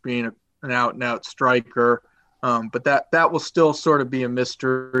which being an out-and-out striker. But that will still sort of be a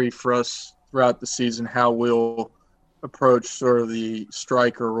mystery for us throughout the season, how we'll approach sort of the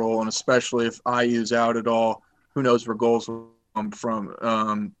striker role, and especially if Ayew's out at all, who knows where goals will come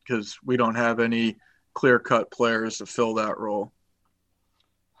from, because we don't have any clear-cut players to fill that role.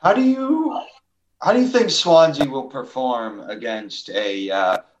 How do you think Swansea will perform against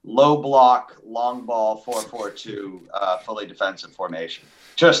a low block, long ball, 4-4-2, fully defensive formation?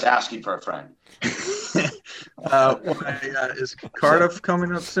 Just asking for a friend. Is Cardiff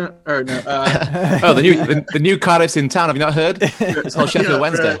coming up soon? Or no, the new Cardiff's in town. Have you not heard? It's called Sheffield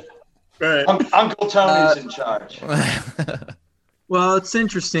Wednesday. Right. Uncle Tony's in charge. Well, it's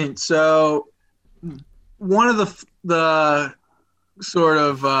interesting. So one of the sort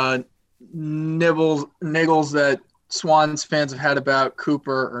of niggles that Swans fans have had about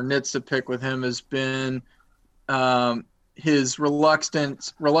Cooper or nits to pick with him has been his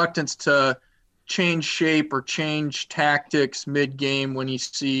reluctance to change shape or change tactics mid-game when he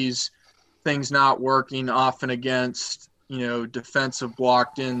sees things not working, often against, defensive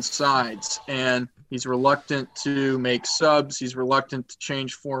blocked-in sides. And he's reluctant to make subs. He's reluctant to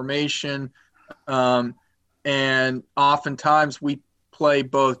change formation. And oftentimes we play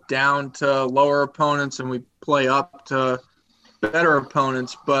both down to lower opponents and we play up to better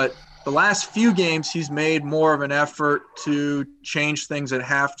opponents. But the last few games, he's made more of an effort to change things at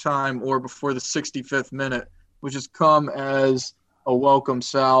halftime or before the 65th minute, which has come as a welcome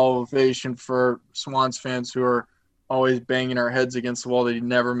salvation for Swans fans who are always banging our heads against the wall that he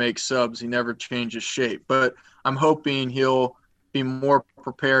never makes subs, he never changes shape. But I'm hoping he'll be more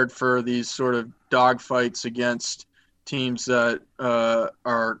prepared for these sort of dogfights against teams that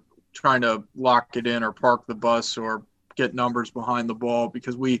are trying to lock it in or park the bus or get numbers behind the ball,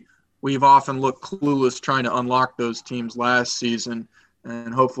 because we've often looked clueless trying to unlock those teams last season,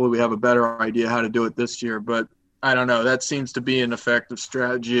 and hopefully we have a better idea how to do it this year. But I don't know. That seems to be an effective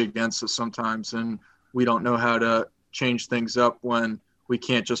strategy against us sometimes, and we don't know how to change things up when we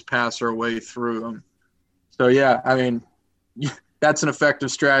can't just pass our way through them. So, yeah, I mean, that's an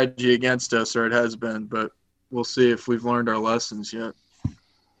effective strategy against us, or it has been, but we'll see if we've learned our lessons yet.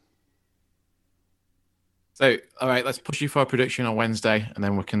 So, all right, let's push you for a prediction on Wednesday, and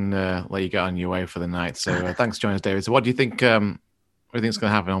then we can let you get on your way for the night. So, thanks for joining us, David. So, what do you think? What do you think is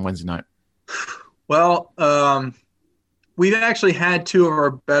going to happen on Wednesday night? Well, we've actually had two of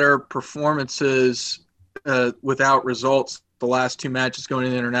our better performances without results the last two matches going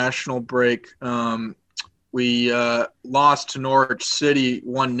into the international break. We lost to Norwich City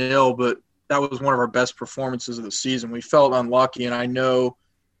 1-0, but that was one of our best performances of the season. We felt unlucky, and I know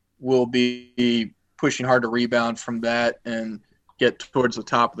we'll be pushing hard to rebound from that and get towards the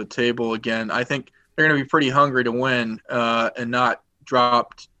top of the table again. I think they're going to be pretty hungry to win and not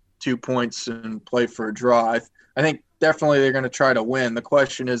drop 2 points and play for a draw. I think definitely they're going to try to win. The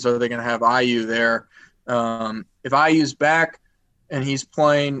question is, are they going to have Ayew there? If Ayew's back and he's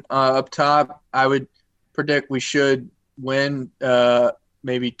playing up top, I would predict we should win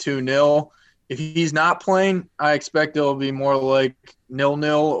maybe 2-0. If he's not playing, I expect it'll be more like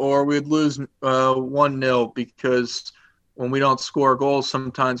 0-0, or we'd lose 1-0, because when we don't score goals,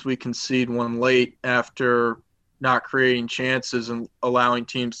 sometimes we concede one late after not creating chances and allowing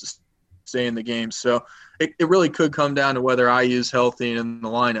teams to stay in the game. So it really could come down to whether Ayew's healthy in the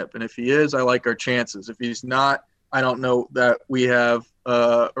lineup. And if he is, I like our chances. If he's not, I don't know that we have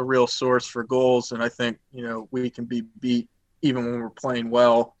a real source for goals. And I think, we can be beat even when we're playing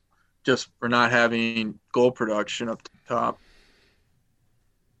well, just for not having goal production up top.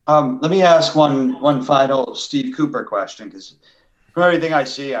 Let me ask one final Steve Cooper question, because from everything I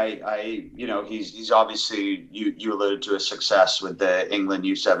see, he's obviously, you alluded to his success with the England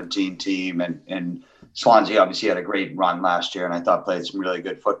U17 team, and Swansea obviously had a great run last year, and I thought played some really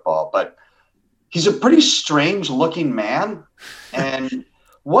good football. But he's a pretty strange looking man, and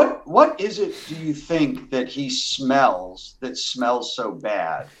what is it, do you think, that he smells that smells so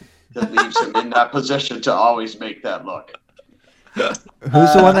bad that leaves him in that position to always make that look? Who's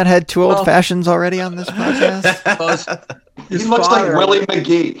the one that had two old fashions already on this podcast? He looks like Willie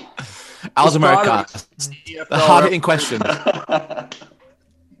McGee. Alzheimer's, the hard-hitting question.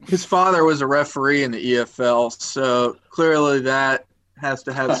 His father was a referee in the EFL, so clearly that has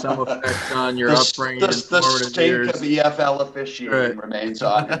to have some effect on your upbringing. The stink of EFL officiating remains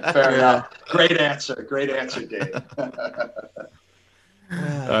on him. Fair enough. Great answer, Dave.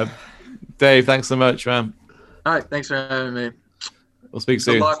 Dave, thanks so much, man. All right, thanks for having me. We'll speak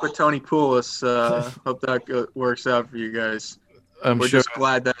soon. Good luck with Tony Poulos. Hope that works out for you guys. We're sure. just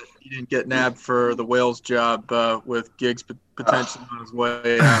glad that he didn't get nabbed for the Wales job with Giggs potentially on his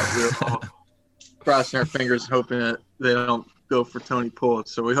way out. We're all crossing our fingers, hoping that they don't go for Tony Poulos.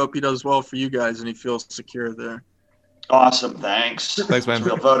 So we hope he does well for you guys and he feels secure there. Awesome. Thanks. Thanks, man.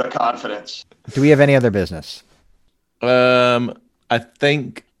 Real vote of confidence. Do we have any other business? I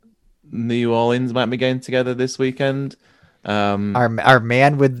think New Orleans might be getting together this weekend. Our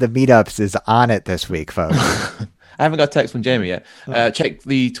man with the meetups is on it this week, folks. I haven't got a text from Jamie yet. Check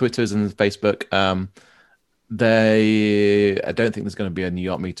the Twitters and Facebook. I don't think there's going to be a New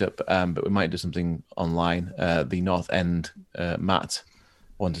York meetup, but we might do something online. The North End Matt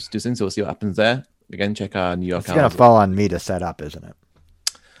wanted to do something, so we'll see what happens there. Again, check our New York. It's going to fall on me to set up, isn't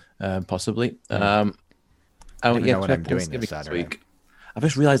it? Possibly. I don't know what I'm doing this Saturday. Week. I've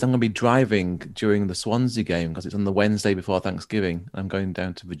just realised I'm going to be driving during the Swansea game because it's on the Wednesday before Thanksgiving. I'm going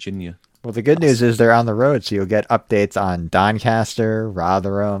down to Virginia. Well, the good news is they're on the road, so you'll get updates on Doncaster,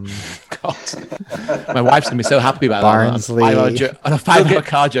 Rotherham. God, my wife's going to be so happy about Barnsley. that. On a 5-hour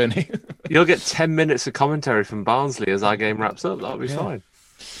car journey. You'll get 10 minutes of commentary from Barnsley as our game wraps up. That'll be fine.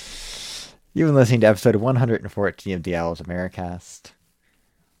 You've been listening to episode 114 of the Owls Americast.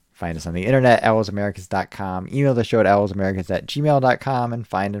 Find us on the internet, owlsamericas.com. Email the show at owlsamericas@gmail.com, and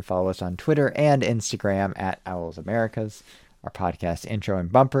find and follow us on Twitter and Instagram at owlsamericas. Our podcast intro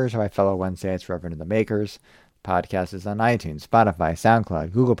and bumpers are by fellow Wednesdayites, Reverend and the Makers. The podcast is on iTunes, Spotify,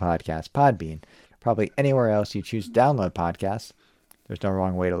 SoundCloud, Google Podcasts, Podbean, probably anywhere else you choose to download podcasts. There's no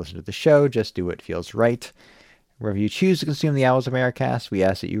wrong way to listen to the show. Just do what feels right. Wherever you choose to consume the Owls Americast, we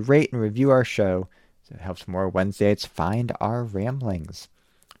ask that you rate and review our show so it helps more Wednesdayites find our ramblings.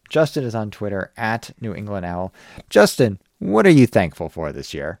 Justin is on Twitter at New England Owl. Justin, what are you thankful for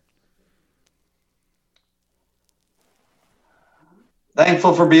this year?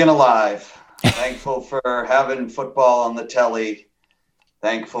 Thankful for being alive. Thankful for having football on the telly.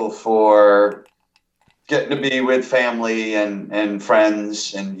 Thankful for getting to be with family and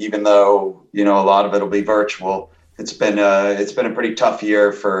friends. And even though, a lot of it will be virtual, it's been a pretty tough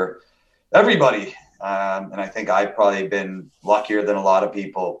year for everybody. And I think I've probably been luckier than a lot of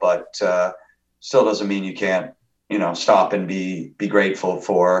people, but still doesn't mean you can't, stop and be grateful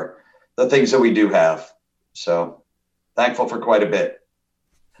for the things that we do have. So thankful for quite a bit.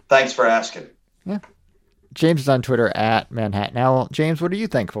 Thanks for asking. Yeah. James is on Twitter at Manhattan Owl. James, what are you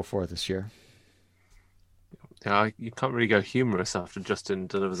thankful for this year? Yeah, you can't really go humorous after Justin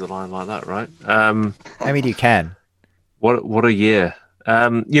delivers a line like that, right? I mean, you can. What a year.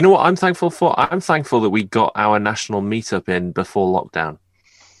 You know what I'm thankful for? I'm thankful that we got our national meetup in before lockdown.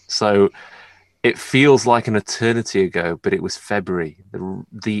 So it feels like an eternity ago, but it was February.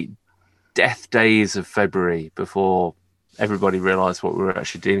 The death days of February before everybody realized what we were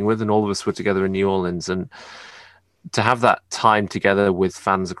actually dealing with, and all of us were together in New Orleans. And to have that time together with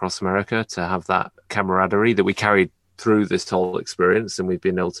fans across America, to have that camaraderie that we carried through this whole experience, and we've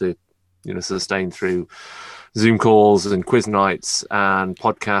been able to, sustain through Zoom calls and quiz nights and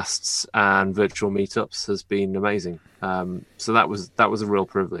podcasts and virtual meetups has been amazing. So that was a real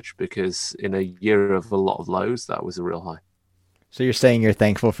privilege, because in a year of a lot of lows, that was a real high. So you're saying you're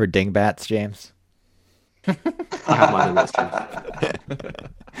thankful for dingbats, James? I have my limits, James.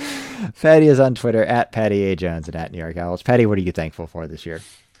 Patty is on Twitter at Patty A. Jones and at New York Owls. Patty, what are you thankful for this year?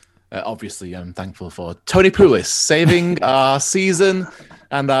 Obviously, I'm thankful for Tony Pulis saving our season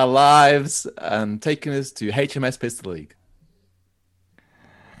and our lives and taking us to HMS Pistol League.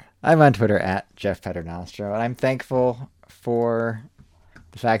 I'm on Twitter at Jeff Paternostro, and I'm thankful for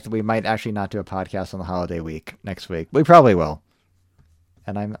the fact that we might actually not do a podcast on the holiday week next week. We probably will.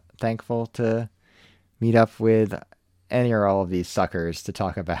 And I'm thankful to meet up with any or all of these suckers to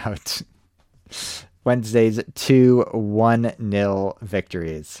talk about Wednesday's 2 1-0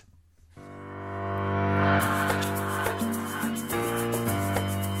 victories.